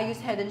scalp, I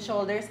use Head and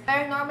Shoulders.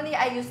 Pero normally,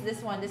 I use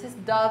this one. This is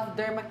Dove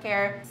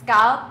Dermacare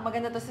Scalp.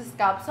 Maganda to sa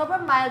scalp.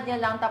 Sobrang mild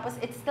niya lang,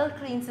 tapos it still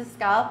cleans sa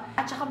scalp,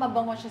 at saka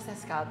mabango siya sa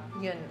scalp.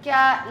 Yun.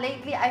 Kaya,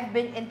 lately, I've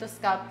been into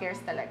scalp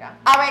cares talaga.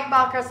 Alright,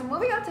 mga girls, so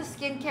moving on to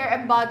skincare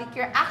and body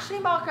care.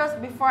 Actually, mga girls,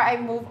 before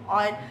I move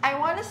on, I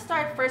want to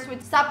start first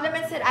with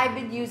supplements that I've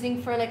been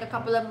using for like a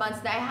couple of months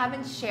that I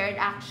haven't shared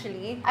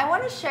actually. I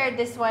want to share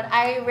this one.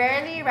 I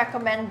rarely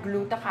recommend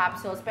Gluta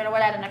capsules, pero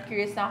wala na,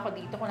 na-curious na ako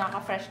dito kung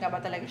nakaka-fresh nga ba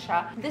talaga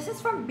siya. This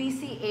is from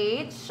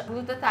BCH,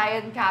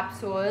 Glutathione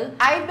capsule.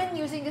 I've been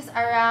using this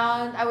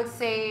around, I would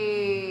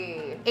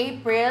say,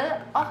 April.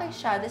 Okay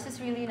siya. This is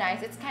really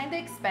nice. It's kind of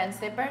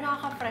expensive, pero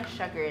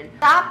nakaka-fresh siya, girl.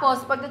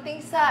 Tapos,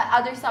 pagdating sa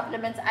other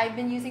supplements, I've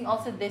been using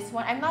also this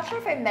one. I'm not sure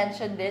if I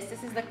mentioned this.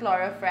 This is the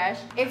Chlorofresh.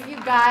 If you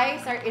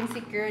guys are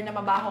insecure na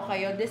mabaho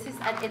kayo, this is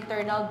an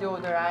internal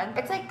deodorant.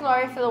 It's like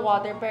chlorophyll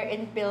water pero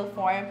in pill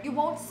form. You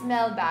won't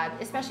smell bad.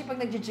 Especially pag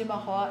nag-gym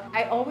ako,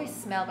 I always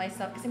smell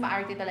myself kasi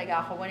maarte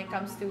talaga ako when it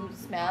comes to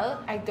smell.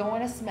 I don't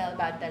wanna smell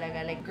bad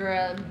talaga. Like,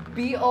 girl,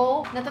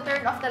 BO.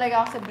 Nata-turn off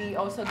talaga ako sa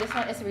BO. So this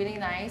one is really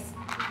nice.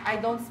 I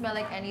don't smell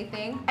like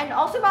anything. And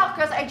also mga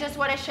girls, I just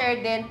wanna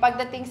share din,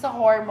 pagdating sa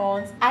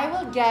hormones, I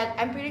will get,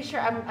 I'm pretty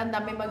sure ang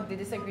dami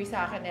magdi-disagree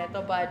sa akin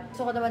nito, but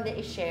gusto ko naman din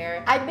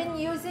i-share. I've been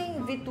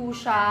using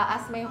Vitusha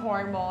as my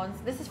hormones.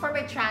 This is for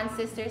my trans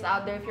sisters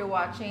out there if you're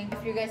watching.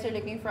 If you guys are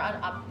looking for an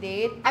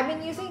update. I've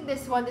been using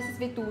this one. This is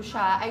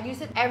Vitusha. I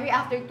use it every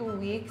after 2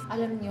 weeks.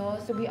 Alam nyo,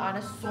 to be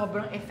honest,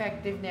 sobrang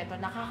effective nito.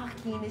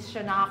 Nakakakinis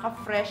siya,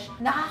 nakaka-fresh,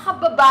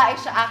 nakakababae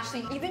siya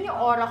actually. Even yung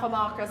aura ko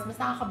mga girls, mas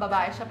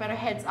nakakababae siya. Pero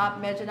heads up,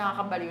 medyo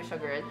nakakabaliw siya,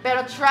 girl. Pero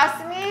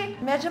trust me,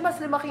 medyo mas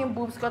lumaki yung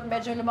boobs ko at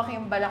medyo lumaki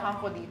yung balakang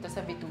ko dito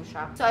sa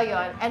Vitusha. So,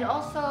 ayun. And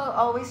also,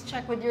 always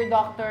check with your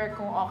doctor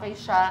kung okay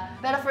siya.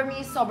 Pero for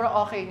me, sobrang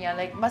okay niya.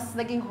 Like, mas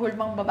naging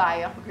hulmang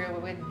babae ako, girl,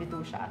 with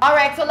Vitusha.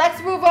 Alright, so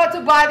let's move on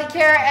to body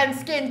care and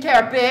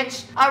skincare,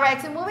 bitch.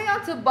 Alright, so moving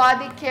on to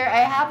body care,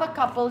 I have a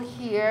couple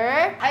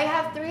here. I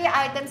have 3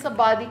 items of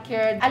body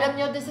care. Alam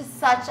nyo, this is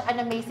such an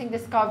amazing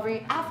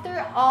discovery.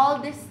 After all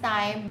this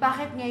time,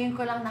 bakit ngayon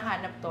ko lang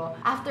nahanap to?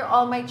 After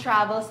all my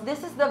travels,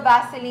 this is the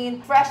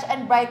Vaseline Fresh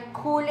and Bright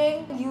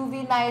Cooling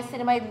UV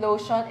Niacinamide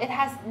Lotion. It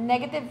has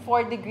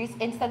 -4 degrees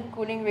instant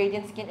cooling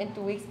radiant skin in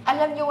 2 weeks.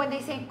 Alam nyo, when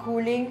they say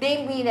cooling,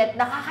 they mean it.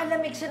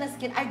 Nakakalamig siya ng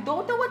skin. I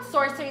don't know what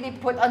sorcery they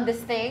put on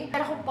this thing,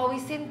 pero kung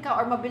pawisin ka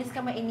or mabilis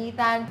ka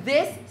mainitan,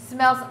 this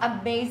smells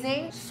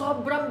amazing.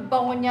 Sobrang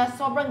bango niya,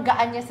 sobrang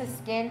gaan niya sa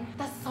skin,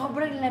 tas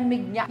sobrang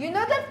lamig niya. You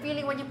know that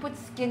feeling when you put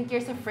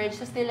skincare sa fridge,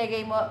 tas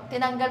nilagay mo,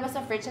 tinanggal mo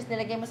sa fridge, tas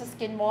nilagay mo sa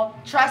skin mo?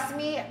 Trust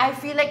me, I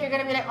feel like you're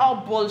gonna be like,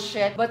 oh,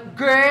 bullshit. But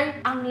girl,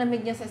 ang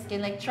lamig niya sa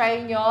skin. Like,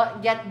 try nyo,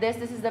 get this.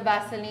 This is the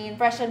Vaseline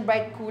Fresh and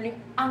Bright Cooling.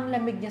 Ang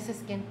lamig niya sa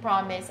skin,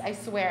 promise. I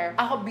swear.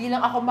 Ako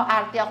bilang ako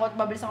maarte ako at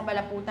mabilis ako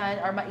malaputan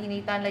or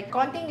mainitan, like,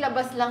 konting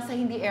labas lang sa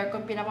hindi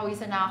aircon,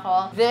 pinapawisan na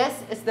ako.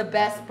 This is the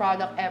best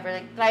product ever.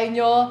 Like, try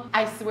nyo.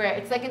 I swear.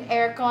 It's like an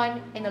aircon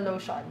in a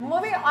lotion.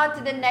 Moving on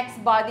to the next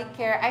body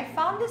care. I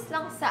found this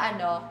lang sa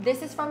ano.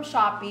 This is from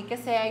Shopee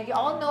kasi you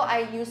all know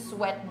I use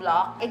Sweat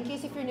Block. In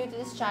case if you're new to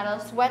this channel,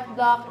 Sweat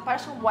Block, parang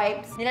siyang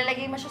wipes.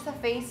 Nilalagay mo siya sa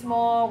face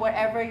mo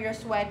wherever you're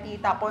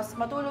sweaty. Tapos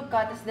matulog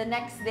ka. Tapos the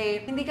next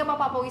day, hindi ka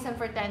mapapawisan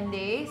for 10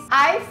 days.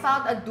 I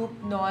found a dupe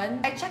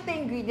nun. I checked the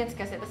ingredients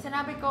kasi. Tapos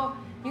sinabi ko,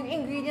 yung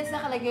ingredients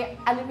nakalagay,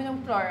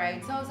 aluminum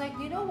chloride. So I was like,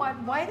 you know what?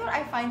 Why don't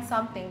I find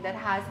something that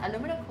has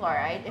aluminum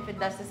chloride if it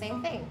does the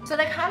same thing? So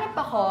naghanap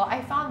ako,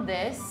 I found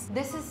this.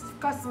 This is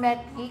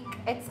cosmetic.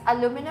 It's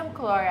aluminum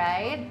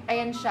chloride.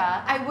 Ayan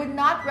siya. I would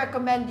not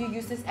recommend you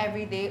use this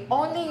every day.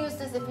 Only use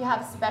this if you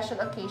have special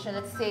occasion.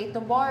 Let's say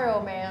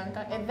tomorrow, mayroon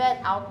kang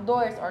event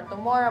outdoors, or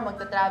tomorrow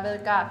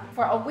magta-travel ka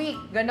for a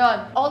week.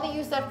 Ganon. Only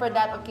use that for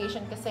that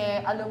occasion kasi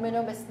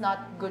aluminum is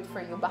not good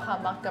for you. Baka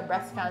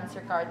magka-breast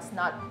cancer ka. It's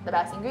not the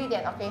best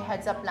ingredient. Okay,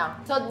 heads up lang.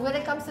 So, when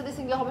it comes to this,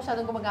 hindi ako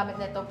masyadong gumagamit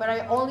nito. Pero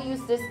I only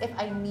use this if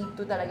I need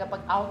to talaga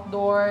pag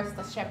outdoors.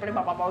 Tapos, syempre,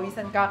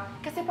 mapapawisan ka.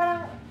 Kasi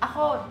parang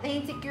ako,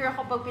 na-insecure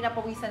ako pag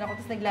pinapawisan ako.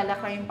 Tapos,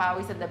 naglalakay yung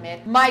pawis sa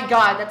damit. My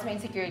God, that's my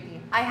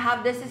insecurity. I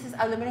have this. This is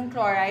aluminum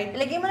chloride.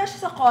 Ilagay mo na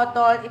siya sa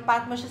cotton.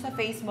 Ipat mo siya sa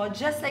face mo.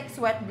 Just like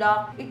Sweat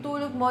Block.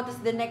 Itulog mo.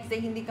 Tapos, the next day,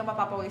 hindi ka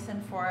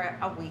mapapawisan for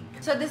a week.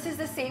 So, this is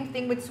the same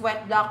thing with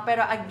Sweat Block.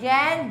 Pero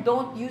again,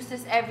 don't use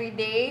this every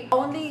day.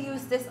 Only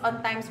use this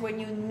on times when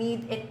you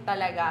need it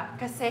talaga.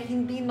 Kasi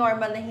hindi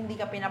normal na hindi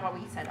ka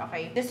pinapawisan,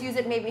 okay? Just use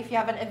it maybe if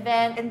you have an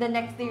event and the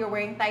next day you're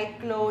wearing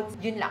tight clothes.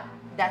 Yun lang.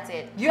 That's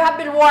it. You have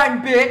been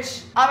warned,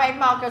 bitch! Alright,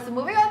 mga girls, so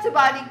moving on to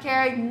body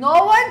care.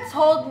 No one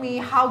told me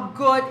how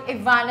good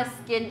Ivana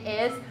Skin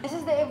is. This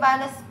is the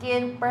Ivana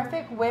Skin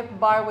Perfect Whip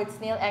Bar with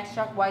Snail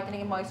Extract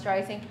Whitening and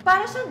Moisturizing.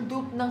 Para siyang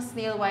dupe ng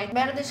Snail White.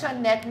 Meron din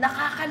siyang net.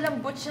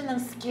 Nakakalambot siya ng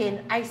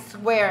skin. I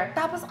swear.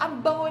 Tapos,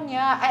 ang bango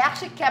niya. I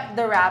actually kept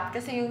the wrap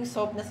kasi yung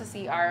soap na sa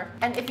CR.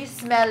 And if you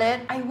smell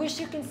it, I wish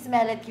you can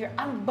smell it here.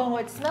 Ang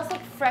bango. It smells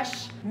like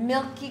fresh,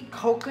 milky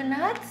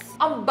coconuts.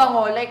 Ang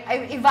bango. Like,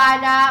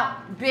 Ivana,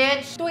 bitch,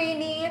 bitch!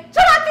 Tweenie!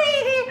 Charot,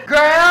 Tweenie!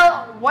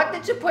 Girl! What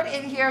did you put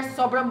in here?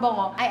 Sobrang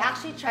bango. I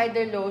actually tried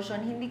their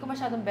lotion. Hindi ko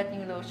masyadong bet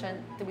yung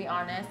lotion, to be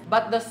honest.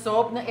 But the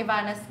soap ng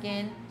Ivana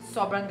Skin,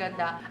 sobrang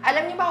ganda.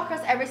 Alam niyo mga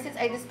girls, ever since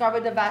I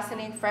discovered the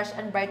Vaseline Fresh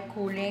and Bright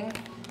Cooling,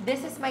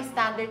 this is my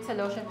standard sa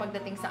lotion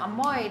pagdating sa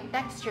amoy,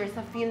 texture,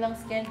 sa feel ng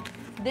skin.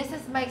 This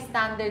is my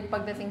standard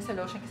pagdating sa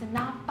lotion kasi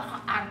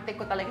napaka-arte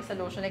ko talaga sa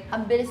lotion. Like,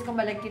 ang bilis ko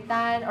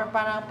malagkitan or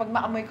parang pag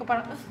maamoy ko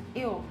parang,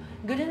 ew.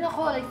 Ganun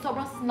ako. Like,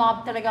 sobrang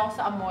snob talaga ako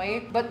sa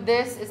amoy. But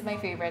this is my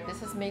favorite.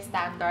 This is my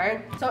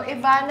standard. So,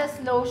 Ivana's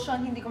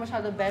lotion, hindi ko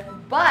masyado bet.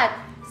 But,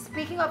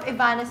 speaking of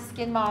Ivana's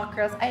Skin, mga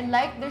girls, I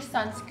like their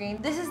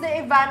sunscreen. This is the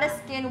Ivana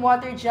Skin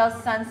Water Gel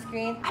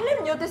Sunscreen.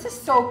 Alam nyo, this is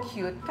so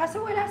cute.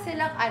 Kasi wala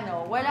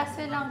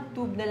silang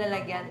tube na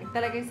lalagyan.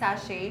 Talagang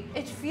sachet.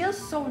 It feels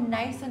so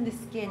nice on the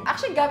skin.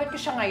 Actually, gamit ko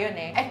siya ngayon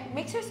eh. It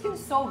makes your skin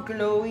so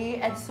glowy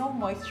and so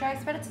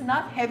moisturized, but it's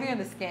not heavy on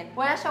the skin.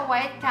 Wala siyang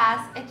white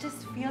cast. It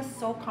just feels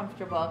so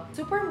comfortable.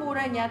 Super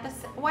mura niya.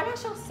 Tas wala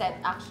siyang scent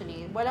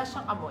actually. Wala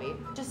siyang amoy.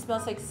 It just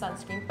smells like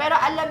sunscreen. Pero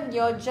alam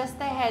nyo, just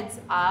a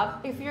heads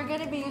up, if you're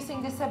gonna be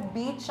using this at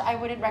beach, I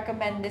wouldn't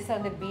recommend this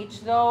on the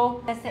beach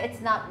though. Kasi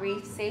it's not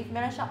reef safe.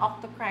 Meron siyang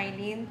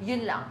octocrylene.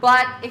 Yun lang.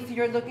 But if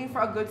you're looking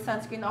for a good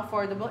sunscreen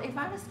affordable,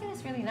 Ivana Skin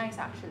is really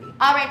nice actually.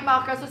 Alright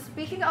mga girls, so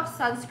speaking of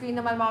sunscreen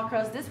naman mga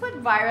girls, this went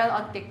viral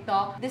on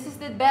TikTok. This is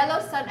the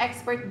Bello Sun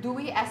Expert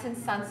Dewy Essence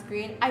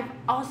Sunscreen. I've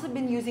also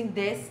been using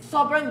this.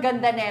 Sobrang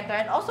ganda neto.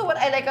 And also what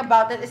I like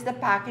about it is the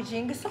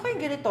packaging. Gusto ko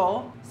yung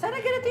ganito. Sana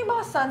ganito yung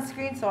mga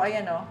sunscreen. So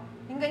ayan o.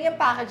 Yung ganyang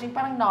packaging,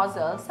 parang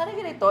nozzle. Sana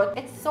ganito.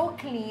 It's so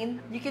clean.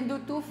 You can do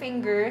 2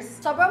 fingers.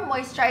 Sobrang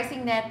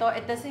moisturizing neto.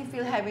 It doesn't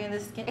feel heavy on the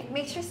skin. It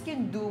makes your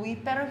skin dewy,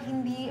 pero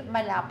hindi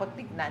malapot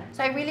tignan. So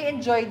I really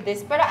enjoyed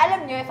this. Pero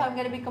alam nyo, if I'm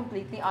gonna be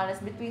completely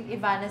honest, between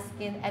Ivana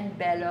Skin and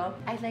Bello,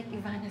 I like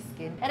Ivana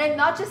Skin. And I'm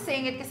not just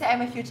saying it kasi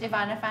I'm a huge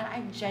Ivana fan.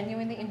 I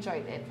genuinely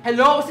enjoyed it.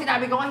 Hello!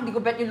 Sinabi ko nga, hindi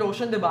ko bet yung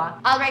lotion, diba?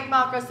 Alright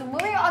mga girls, so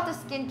moving on to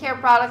skincare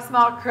products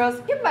mga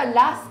girls. Yung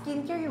bala,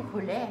 skincare yung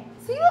huli.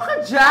 Sino ka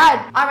dyan?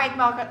 Alright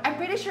mga girls, I'm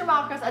pretty sure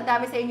mga girls, ang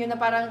dami sa inyo na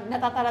parang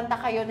natataranta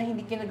kayo na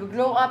hindi kayo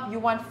nag-glow up,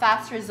 you want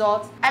fast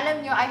results.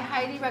 Alam nyo, I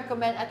highly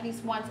recommend at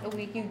least once a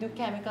week you do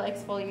chemical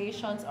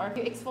exfoliations or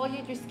you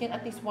exfoliate your skin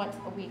at least once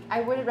a week.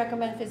 I wouldn't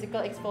recommend physical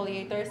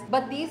exfoliators,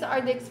 but these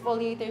are the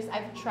exfoliators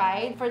I've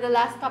tried for the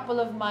last couple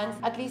of months,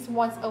 at least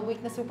once a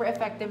week na super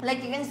effective.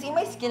 Like you can see,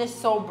 my skin is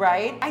so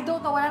bright. I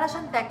don't know, wala na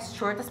siyang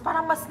texture, tapos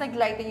parang mas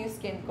naglighten yung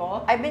skin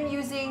ko. I've been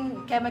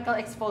using chemical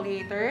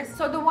exfoliators.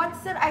 So the ones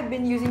that I've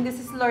been using,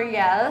 this is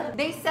L'Oreal.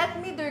 They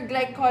sent me their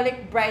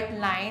glycolic bright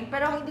line,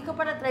 pero hindi ko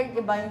pa na-try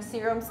yung iba, yung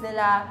serums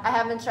nila. I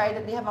haven't tried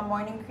it. They have a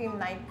morning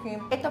cream, night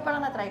cream. Ito pa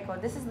lang na-try ko.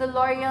 This is the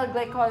L'Oreal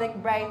Glycolic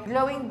Bright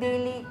Glowing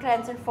Daily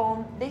Cleanser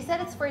Foam. They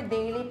said it's for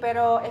daily,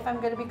 pero if I'm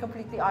gonna be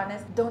completely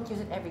honest, don't use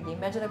it every day.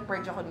 Medyo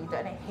nag-purge ako dito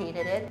and I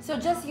hated it. So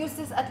just use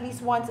this at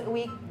least once a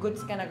week.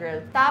 Goods ka na,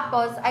 girl.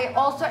 Tapos, I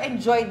also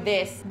enjoyed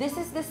this. This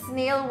is the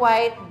Snail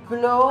White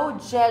Glow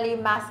Jelly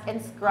Mask and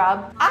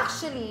Scrub.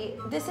 Actually,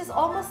 this is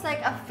almost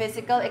like a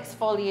physical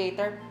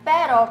exfoliator.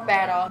 Pero,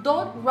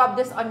 don't rub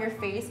this on your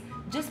face.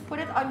 Just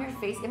put it on your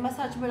face,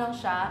 i-massage mo lang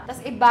siya,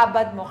 tapos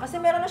ibabad mo. Kasi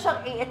meron na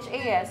siyang AHA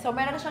eh. So,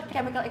 meron na siyang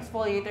chemical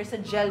exfoliator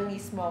sa gel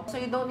mismo. So,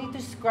 you don't need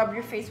to scrub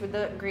your face with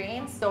the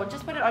grains. So,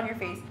 just put it on your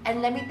face. And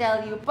let me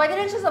tell you, pwede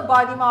rin siya sa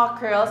body mga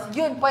curls.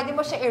 Yun, pwede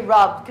mo siya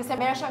i-rub kasi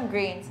meron siyang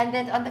grains. And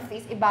then, on the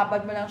face,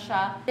 ibabad mo lang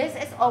siya. This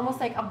is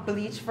almost like a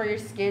bleach for your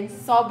skin.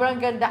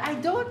 Sobrang ganda. I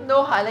don't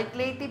know ha. Like,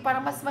 lately,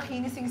 parang mas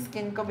makinis yung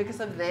skin ko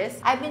because of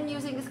this. I've been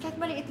using this. Kahit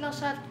maliit lang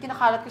siya,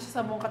 kinakalat ko siya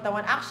sa buong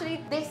katawan.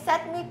 Actually, they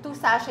sent me 2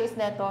 sachets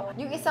neto.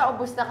 Yung isa,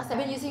 ubus na kasi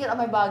I've been using it on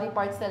my body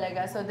parts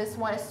talaga. So, this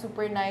one is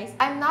super nice.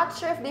 I'm not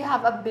sure if they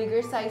have a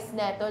bigger size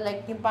neto,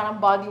 like yung parang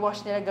body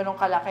wash nila ganun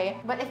kalaki.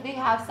 But if they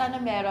have, sana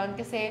meron.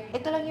 Kasi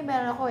ito lang yung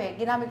meron ako eh.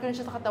 Ginamit ko rin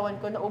siya sa katawan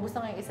ko. Naubos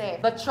na nga yung isa eh.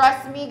 But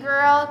trust me,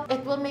 girl,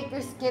 it will make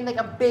your skin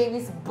like a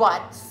baby's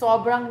butt.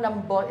 Sobrang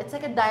lambot. It's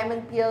like a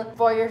diamond peel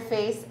for your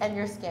face and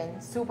your skin.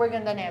 Super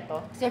ganda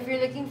neto. So, if you're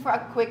looking for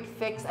a quick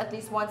fix at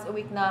least once a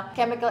week na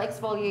chemical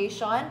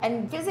exfoliation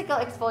and physical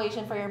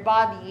exfoliation for your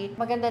body,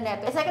 maganda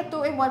neto. It's like a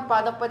 2-in-1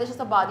 product. Pwede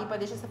siya sa body,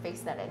 pwede siya sa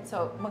face na rin.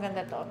 So,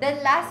 maganda to.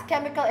 Then, last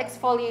chemical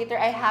exfoliator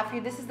I have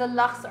here. This is the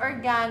Lux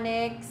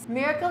Organics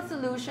Miracle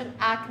Solution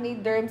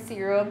Acne Derm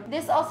Serum.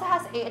 This also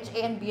has AHA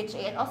and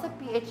BHA and also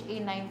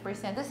PHA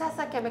 9%. This has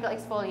a chemical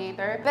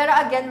exfoliator. Pero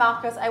again,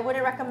 mga girls, I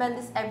wouldn't recommend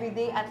this every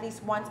day. At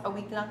least once a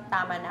week lang,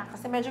 tama na.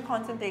 Kasi medyo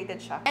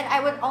concentrated siya. And I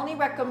would only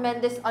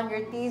recommend this on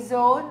your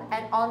T-zone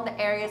and on the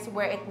areas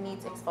where it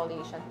needs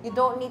exfoliation. You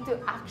don't need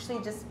to actually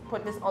just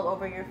put this all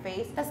over your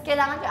face. Kasi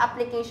kailangan yung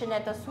application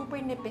nito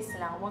super nipis manipis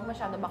lang. Huwag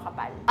masyado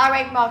makapal.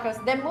 Alright, mga curls.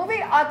 Then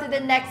moving on to the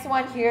next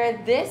one here.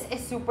 This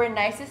is super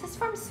nice. This is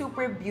from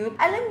Super Beauty.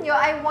 Alam nyo,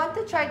 I want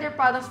to try their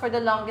products for the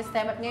longest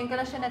time at ngayon ko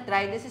lang siya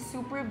na-try. This is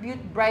Super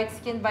Beauty Bright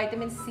Skin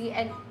Vitamin C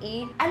and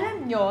E.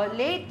 Alam nyo,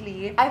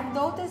 lately, I've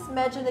noticed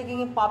medyo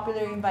naging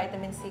popular yung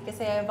vitamin C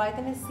kasi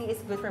vitamin C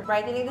is good for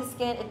brightening the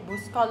skin. It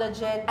boosts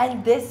collagen.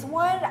 And this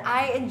one,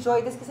 I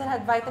enjoy this kasi it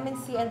had vitamin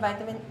C and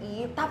vitamin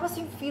E. Tapos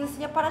yung feels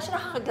niya, parang siya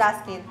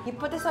nakaka-glass skin. You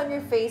put this on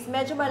your face,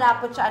 medyo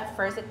malapot siya at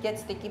first. It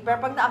gets sticky. Pero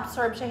pag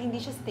na-absorb siya, hindi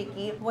siya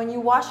sticky. When you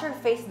wash your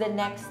face the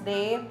next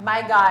day,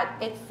 my God,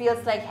 it feels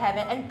like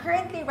heaven. And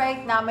currently,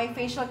 right now, my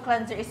facial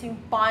cleanser is yung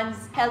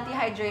Pond's Healthy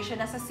Hydration.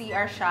 Nasa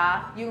CR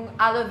siya. Yung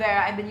aloe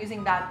vera, I've been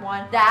using that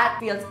one. That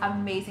feels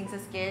amazing sa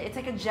skin. It's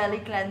like a jelly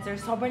cleanser.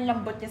 Sobrang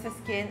lambot niya sa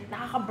skin.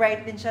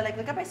 Nakaka-bright din siya. Like,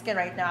 look at my skin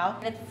right now.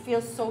 And it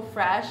feels so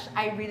fresh.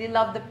 I really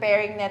love the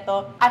pairing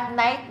nito. At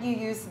night, you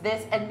use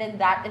this and then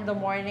that in the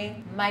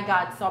morning. My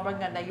God, sobrang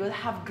ganda. You'll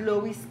have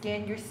glowy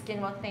skin. Your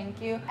skin will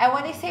thank you. And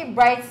when they say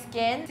bright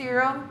skin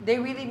serum, they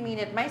really mean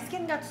it. My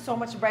skin got so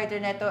much brighter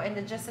neto in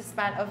just a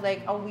span of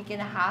like a week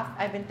and a half.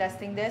 I've been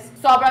testing this.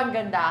 Sobrang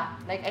ganda.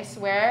 Like, I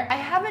swear. I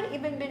haven't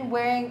even been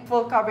wearing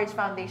full coverage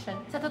foundation.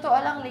 Sa totoo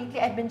lang, lately,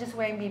 I've been just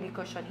wearing BB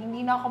cushion.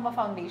 Hindi na ako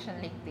ma-foundation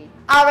lately.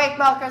 Alright,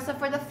 Malkers. So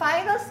for the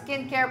final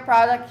skincare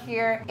product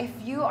here, if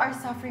you are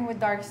suffering with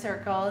dark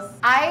circles,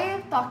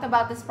 I've talked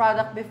about this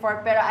product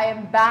before, pero I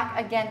am back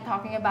again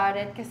talking about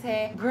it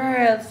kasi,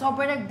 girl,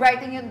 sobrang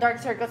nag-brighten yung dark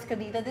circles ko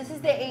dito. This is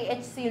the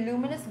AHC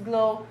Luminous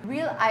Glow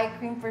Real Eye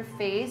Cream for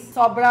Face.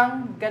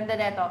 Sobrang ganda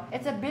neto.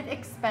 It's a bit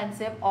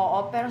expensive,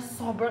 oo, pero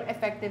sobrang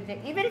effective din.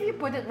 Even if you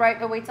put it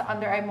right away sa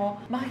under eye mo,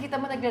 makikita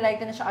mo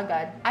naglalighten na siya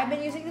agad. I've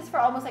been using this for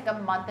almost like a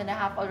month and a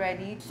half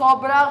already.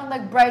 Sobrang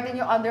nag-brighten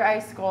yung under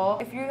eyes ko.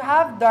 If you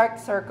have dark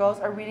circles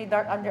or really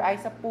dark under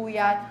eyes sa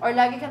puyat, or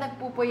lagi ka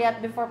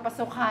nagpupuyat before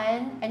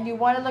pasukan, and you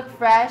wanna look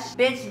fresh,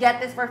 bitch, get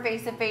this for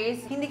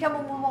face-to-face. Hindi ka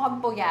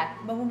mamumukhang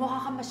puyat.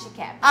 Mamumukha ka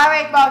mashikep.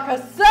 Alright,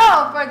 Malkers. So,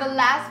 for the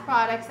last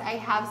products, I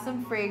have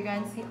some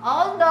fragrance. You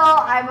all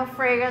know I'm a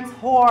fragrance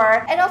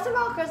whore. And also,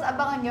 Malkers,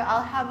 abangan nyo,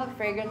 I'll have a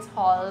fragrance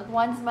haul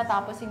once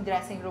matapos yung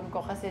dressing room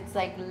ko kasi it's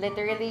like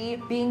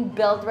literally being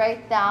built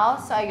right now.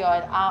 So,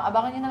 ayun.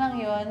 Abangan nyo na lang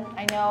yun.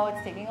 I know,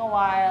 it's taking a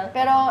while.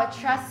 Pero,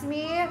 trust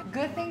me,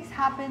 good things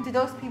happen to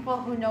those people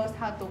who knows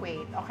how to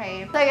wait,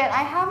 okay? So, ayun,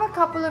 I have a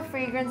couple of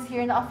fragrance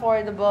here na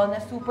affordable na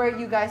super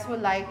you guys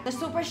will like. Na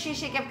super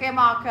shishikip kay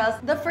mga curls.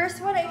 The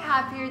first one I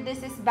have here,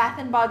 this is Bath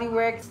 & Body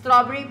Works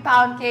Strawberry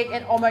Pound Cake.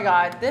 And oh my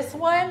God, this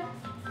one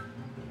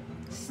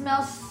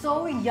smells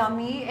so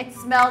yummy. It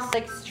smells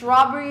like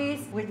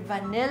strawberries with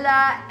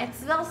vanilla. It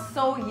smells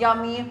so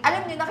yummy.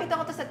 Alam niyo, nakita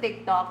ko to sa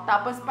TikTok.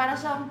 Tapos para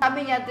siyang,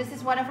 sabi niya, this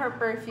is one of her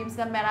perfumes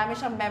na marami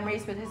siyang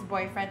memories with his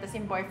boyfriend. Tapos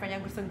yung boyfriend niya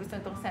gustong-gusto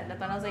itong scent na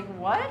to. And I was like,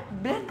 what?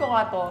 Blend ko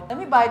nga to. Let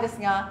me buy this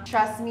nga.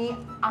 Trust me,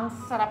 ang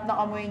sarap ng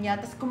amoy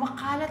niya. Tapos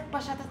kumakalat pa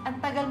siya. Tapos ang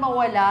tagal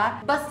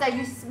mawala. Basta,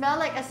 you smell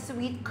like a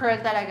sweet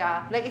curl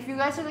talaga. Like, if you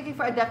guys are looking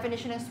for a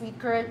definition of sweet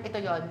curl, ito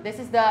yon.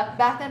 This is the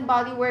Bath &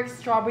 Body Works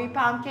Strawberry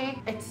Pound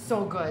Cake. It's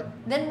so good.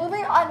 Then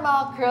moving on,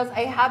 mga curls,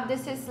 I have,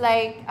 this is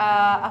like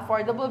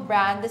affordable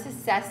brand. This is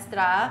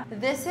Sestra.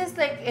 This is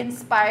like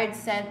inspired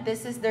scent.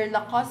 This is their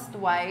Lacoste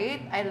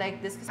White. I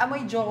like this.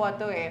 Amoy jowa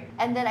to eh.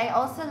 And then I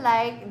also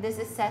like,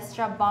 this is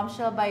Sestra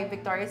Bombshell by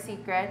Victoria's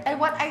Secret. And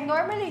what I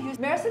normally use,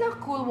 meron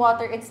silang cool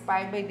water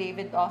inspired by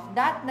David Off.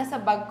 That nasa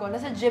bag ko,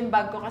 nasa gym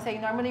bag ko kasi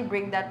I normally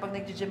bring that pag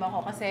nag-gym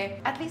ako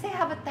kasi at least I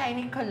have a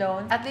tiny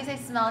cologne. At least I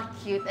smell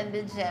cute in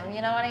the gym.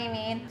 You know what I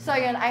mean? So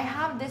yun, I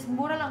have this,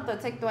 mura lang to.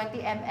 It's like 20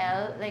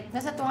 ml. Like,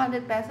 nasa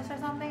 200 pesos or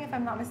something if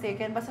I'm not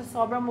mistaken. Basta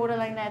sobrang mura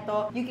lang na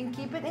ito. You can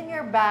keep it in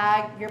your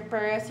bag, your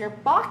purse, your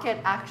pocket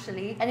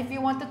actually. And if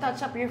you want to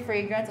touch up your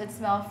fragrance and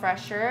smell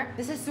fresher,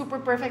 this is super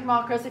perfect,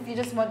 mga curls, if you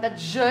just want that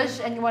zhuzh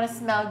and you want to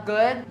smell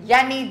good.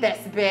 You need this,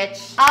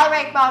 bitch.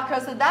 Alright, mga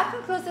curls, so that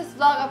concludes this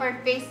vlog of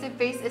our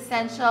face-to-face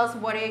essentials.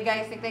 What do you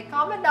guys think? Like,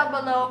 comment down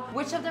below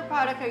which of the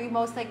product are you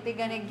most likely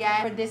gonna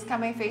get for this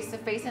coming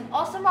face-to-face. And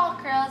also,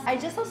 mga curls, I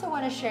just also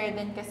want to share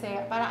din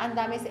kasi parang ang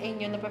dami sa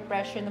inyo na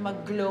pressure na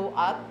mag-glow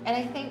up. And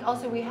I think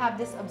also we have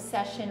this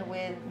obsession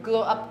with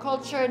glow up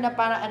culture na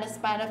parang in a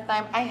span of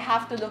time, I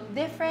have to look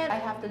different, I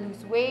have to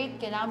lose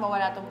weight, kailangan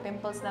mawala tong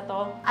pimples na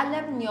to.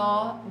 Alam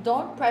nyo,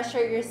 don't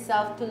pressure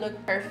yourself to look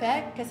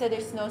perfect kasi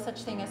there's no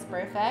such thing as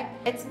perfect.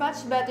 It's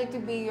much better to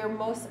be your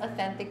most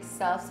authentic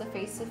self sa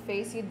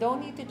face-to-face. You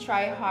don't need to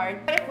try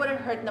hard. But it wouldn't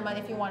hurt naman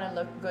if you want to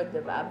look good,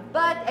 diba?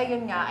 But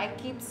ayun nga, I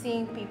keep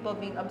seeing people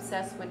being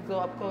obsessed with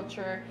glow up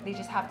culture. They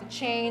just have to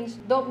change.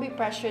 Don't be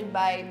pressured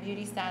by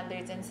beauty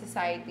standards in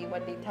society,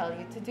 what they tell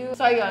you to do.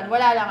 So ayun,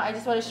 wala lang. I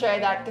just want to share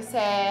that kasi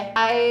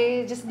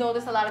I just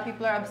noticed a lot of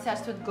people are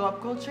obsessed with glow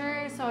up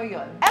culture. So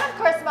yun. And of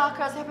course, mga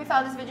curls, I hope you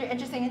found this video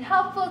interesting and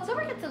helpful. Don't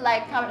forget to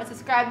like, comment, and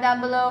subscribe down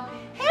below.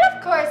 And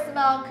of course,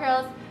 mga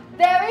curls,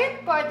 very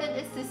important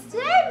is to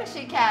stay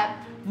mashikep.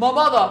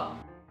 Mamada!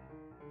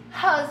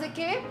 How's it,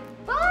 kid?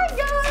 Bye,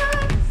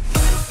 guys!